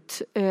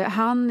tungt.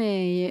 Han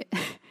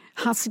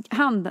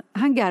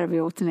garvar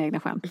ju åt sina egna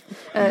skämt.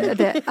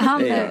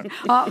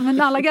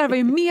 Men alla garvar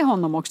ju med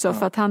honom också,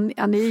 för att han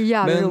är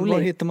jävligt rolig. Men var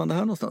hittar man det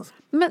här någonstans?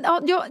 Men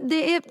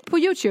det är på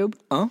YouTube.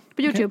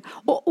 På YouTube.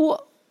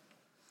 Och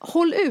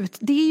håll ut,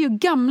 det är ju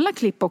gamla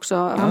klipp också.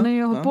 Han har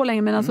ju hållit på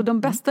länge, men alltså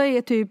de bästa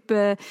är typ,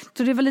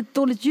 så det var lite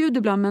dåligt ljud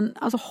ibland, men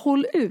alltså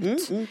håll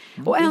ut.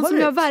 Och en som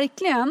jag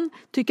verkligen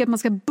tycker att man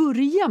ska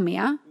börja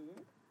med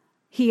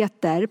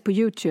heter på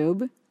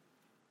YouTube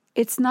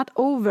It's not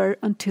over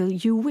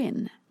until you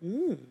win.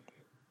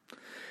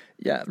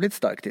 Jävligt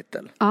stark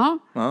titel. Ja.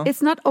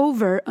 It's not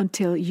over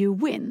until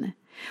you win.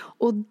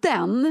 Och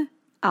den,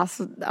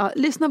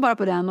 lyssna bara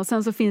på den, och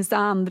sen så finns det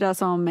andra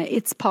som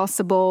It's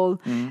possible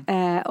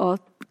och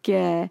och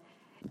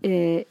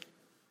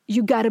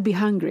You gotta be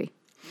hungry.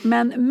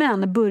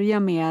 Men börja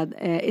med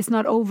It's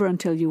not over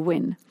until you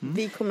win.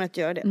 Vi kommer att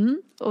göra det.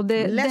 Och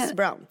Les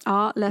Brown.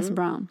 Ja, Les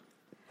Brown.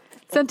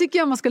 Sen tycker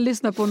jag man ska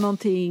lyssna på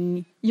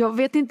någonting. Jag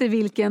vet inte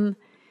vilken.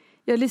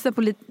 Jag lyssnar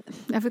på lite.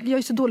 Jag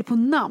är så dålig på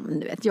namn,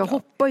 du vet. Jag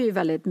hoppar ju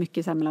väldigt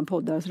mycket så här mellan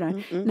poddar och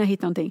sådär när jag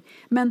hittar någonting.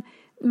 Men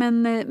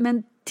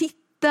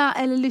titta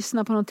eller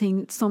lyssna på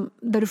någonting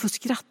där du får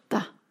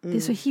skratta. Det är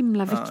så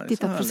himla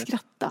viktigt att få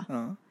skratta.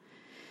 Ja.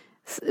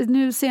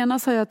 Nu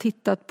senast har jag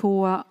tittat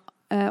på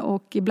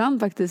och ibland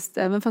faktiskt,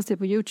 även fast det är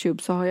på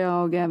YouTube, så har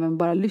jag även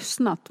bara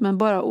lyssnat. Men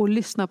bara att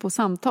lyssna på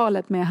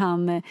samtalet med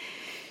han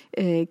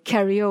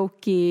car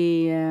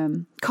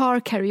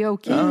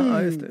karaoke.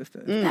 Ja, just det.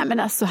 Nej, men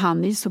alltså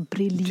han är ju så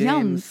briljant.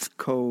 James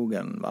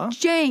Cogan, va?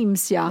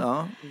 James,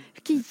 ja.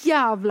 Vilken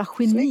jävla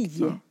geni.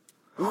 Snyggt,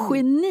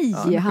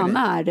 Geni han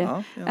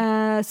är.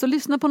 Ja. Så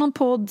lyssna på någon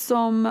podd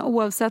som,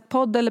 oavsett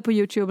podd eller på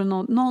YouTube,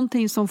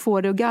 någonting som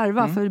får dig att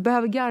garva, för du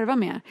behöver garva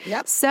mer.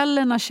 Yep.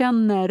 Cellerna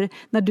känner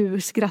när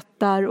du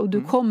skrattar och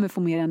du kommer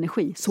få mer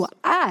energi. Så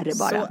är det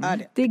bara. Så är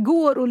det. Det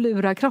går att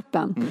lura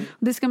kroppen.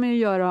 Det ska man ju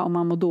göra om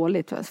man mår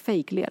dåligt.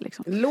 Fake-le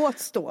liksom. Låt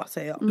stå,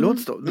 säger jag. Låt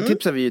stå. Då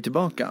tipsar vi ju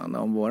tillbaka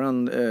om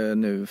våran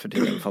nu för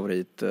tiden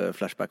favorit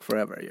Flashback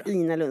Forever. Ja.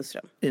 Ina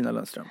Lundström.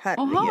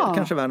 Herregud. Aha.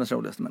 Kanske världens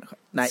roligaste människa.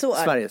 Nej, Så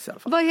är Sveriges i alla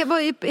fall. Vad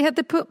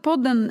heter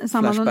podden?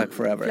 Flashback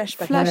Forever.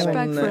 Flashback Hon,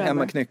 Forever.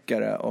 Emma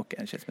Knyckare och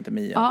en tjej som heter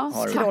Mia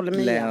har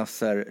Troll-Mia.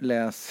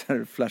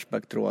 läser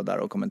Flashback-trådar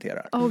och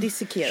kommenterar.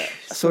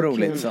 Dissekerar. Så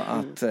roligt så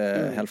att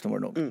hälften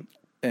vore nog.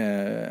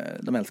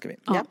 De älskar vi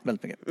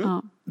väldigt mycket.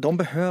 De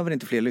behöver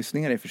inte fler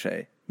lyssningar i och för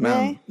sig.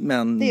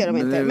 Men det gör de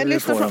inte. Men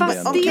lyssna får de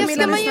fast det. Det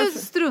Camilla ska man ju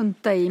lyssnar-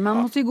 strunta i. Man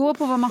måste ju gå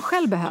på vad man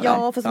själv behöver.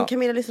 Ja, fast om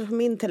Camilla lyssnar på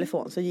min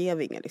telefon så ger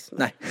vi inga lyssnare.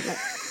 Nej.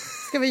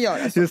 Ska vi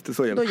göra så? Just det,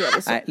 så gör Då gör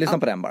vi så. Nej, lyssna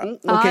på den bara. Ja,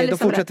 Okej, då lyssna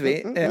på fortsätter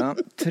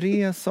vi.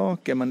 3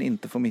 saker man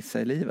inte får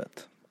missa i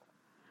livet.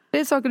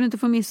 Det saker du inte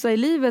får missa i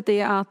livet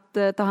är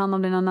att ta hand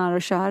om dina nära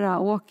och kära.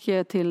 Åk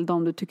till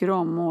dem du tycker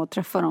om och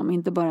träffa dem.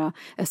 Inte bara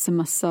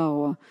smsa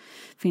och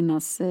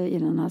finnas i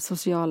den här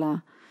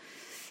sociala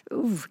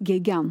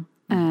giggan.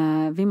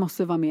 Vi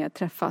måste vara med,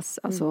 träffas,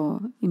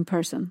 alltså in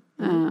person.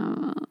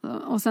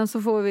 Och sen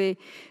så får vi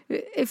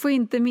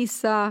inte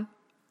missa,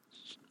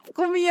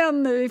 kom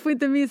igen nu, vi får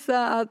inte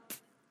missa att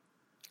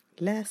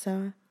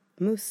Läsa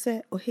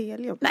Musse och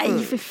Helium. nej,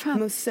 för fan.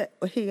 Musse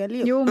och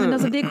Helium. Jo, men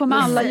alltså det kommer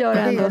alla göra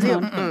ändå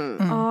snart.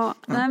 Ja,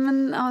 nej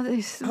men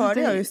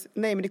Hörde jag just?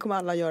 Nej, men det kommer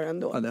alla göra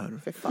ändå. Ja, det hör du.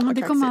 För fan, Ja,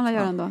 det vad kommer kaxigt. alla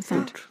göra ändå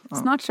snart.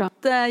 Snart så.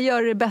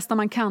 Gör det bästa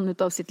man kan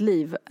utav sitt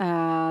liv.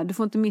 Du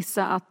får inte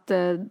missa att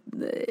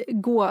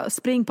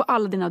spring på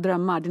alla dina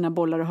drömmar, dina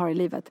bollar du har i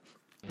livet.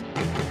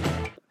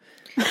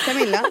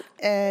 Camilla,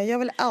 jag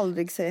vill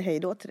aldrig säga hej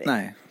då till dig.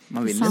 Nej,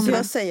 man vill Samma. Så inte.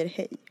 jag säger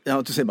hej.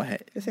 Ja, du säger bara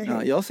hej. Jag säger hej.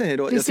 Ja, jag säger hej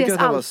då. Vi Jag tycker ses att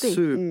det var alltid.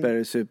 super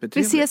Vi trevligt.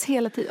 ses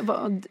hela tiden.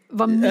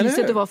 Vad Eller mysigt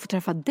hur? det var att få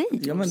träffa dig.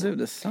 Ja, men du,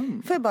 det är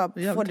sant. Får jag bara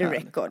Jävligt få the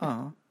härligt. record?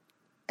 Ja.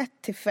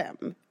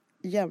 1-5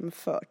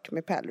 jämfört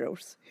med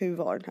Pärleros. Hur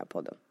var den här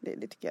podden? Det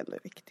tycker jag ändå är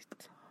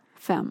viktigt.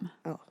 5.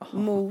 Ja.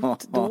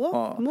 Mot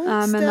då? Mot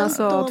Nej, men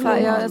alltså, ställt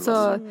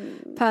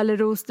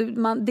Pärleros,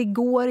 det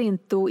går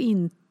inte att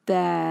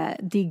inte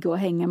digga och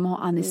hänga med.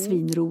 Han är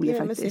svinrolig Ge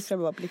mig faktiskt. siffror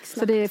bara Så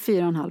blixtsnabbt. det är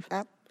 4,5.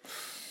 Ja.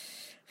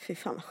 Fy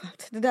fan vad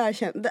skönt. Det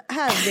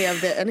här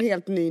blev det en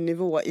helt ny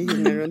nivå i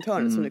himlen runt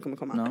hörnet som det kommer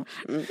komma.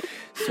 Ja.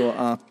 Så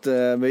att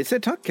vi säger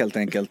tack helt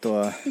enkelt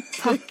och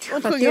Tack för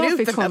att sjunger jag ut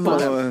fick den här komma.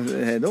 podden.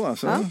 hej då.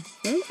 Alltså.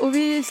 Och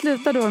vi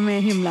slutar då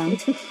med himlen.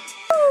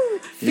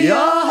 Jag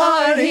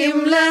har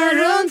himlen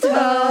runt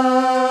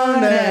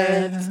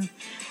hörnet.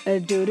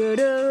 Du, du,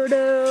 du,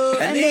 du.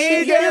 En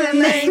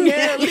egen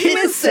ängel i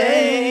min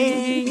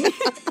säng.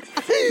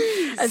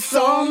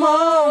 Som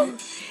om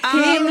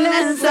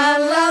himlens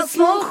alla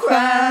små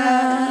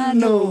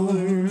stjärnor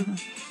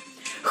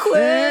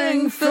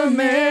sjöng för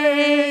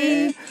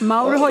mig.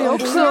 Mauro har ju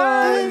också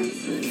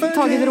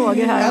tagit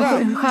droger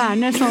här.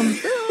 Stjärnor som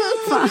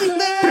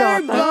pratar.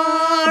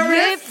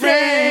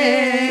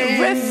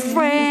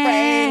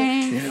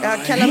 Refrain.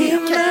 Jag kallar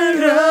Himlen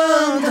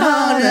runt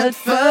hörnet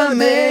för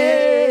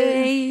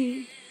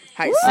mig.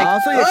 Här, Ja,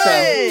 så gick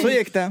det. Oj! Så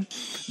gick det.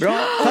 Bra,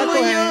 tack och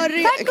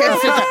hej.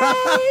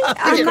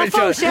 Anna En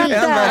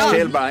fortsätter. vers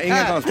till bara,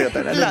 inga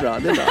konstigheter. Det är bra,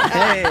 det är bra.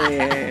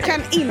 Hej.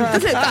 Kan inte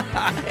sluta.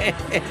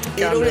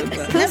 Det är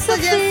roligt. Nästa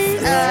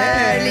gäst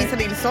är Lisa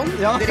Nilsson.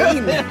 Ja. Det är det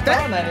inte.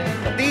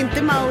 Det är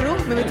inte Mauro,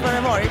 men vet du vad det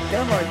har varit? Det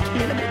har varit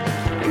Camilla Björk.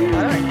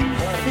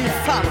 Fy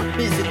fan vad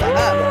mysigt det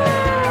är.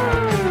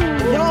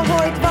 Jag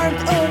har ett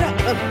varmt öra.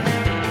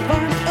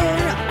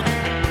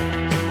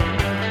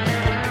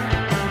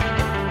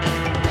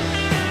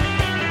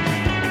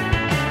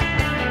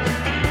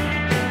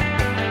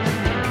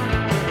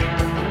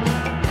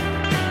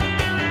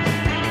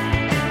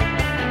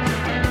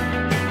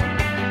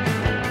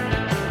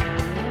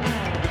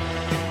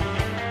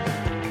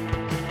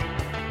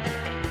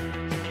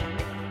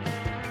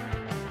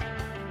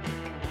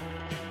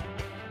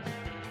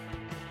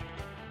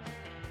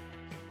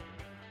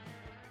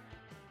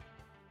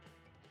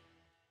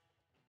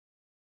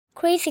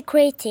 Crazy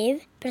Creative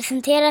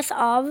presenteras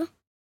av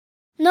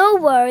No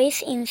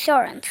Worries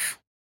Insurance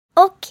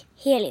och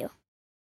Helio.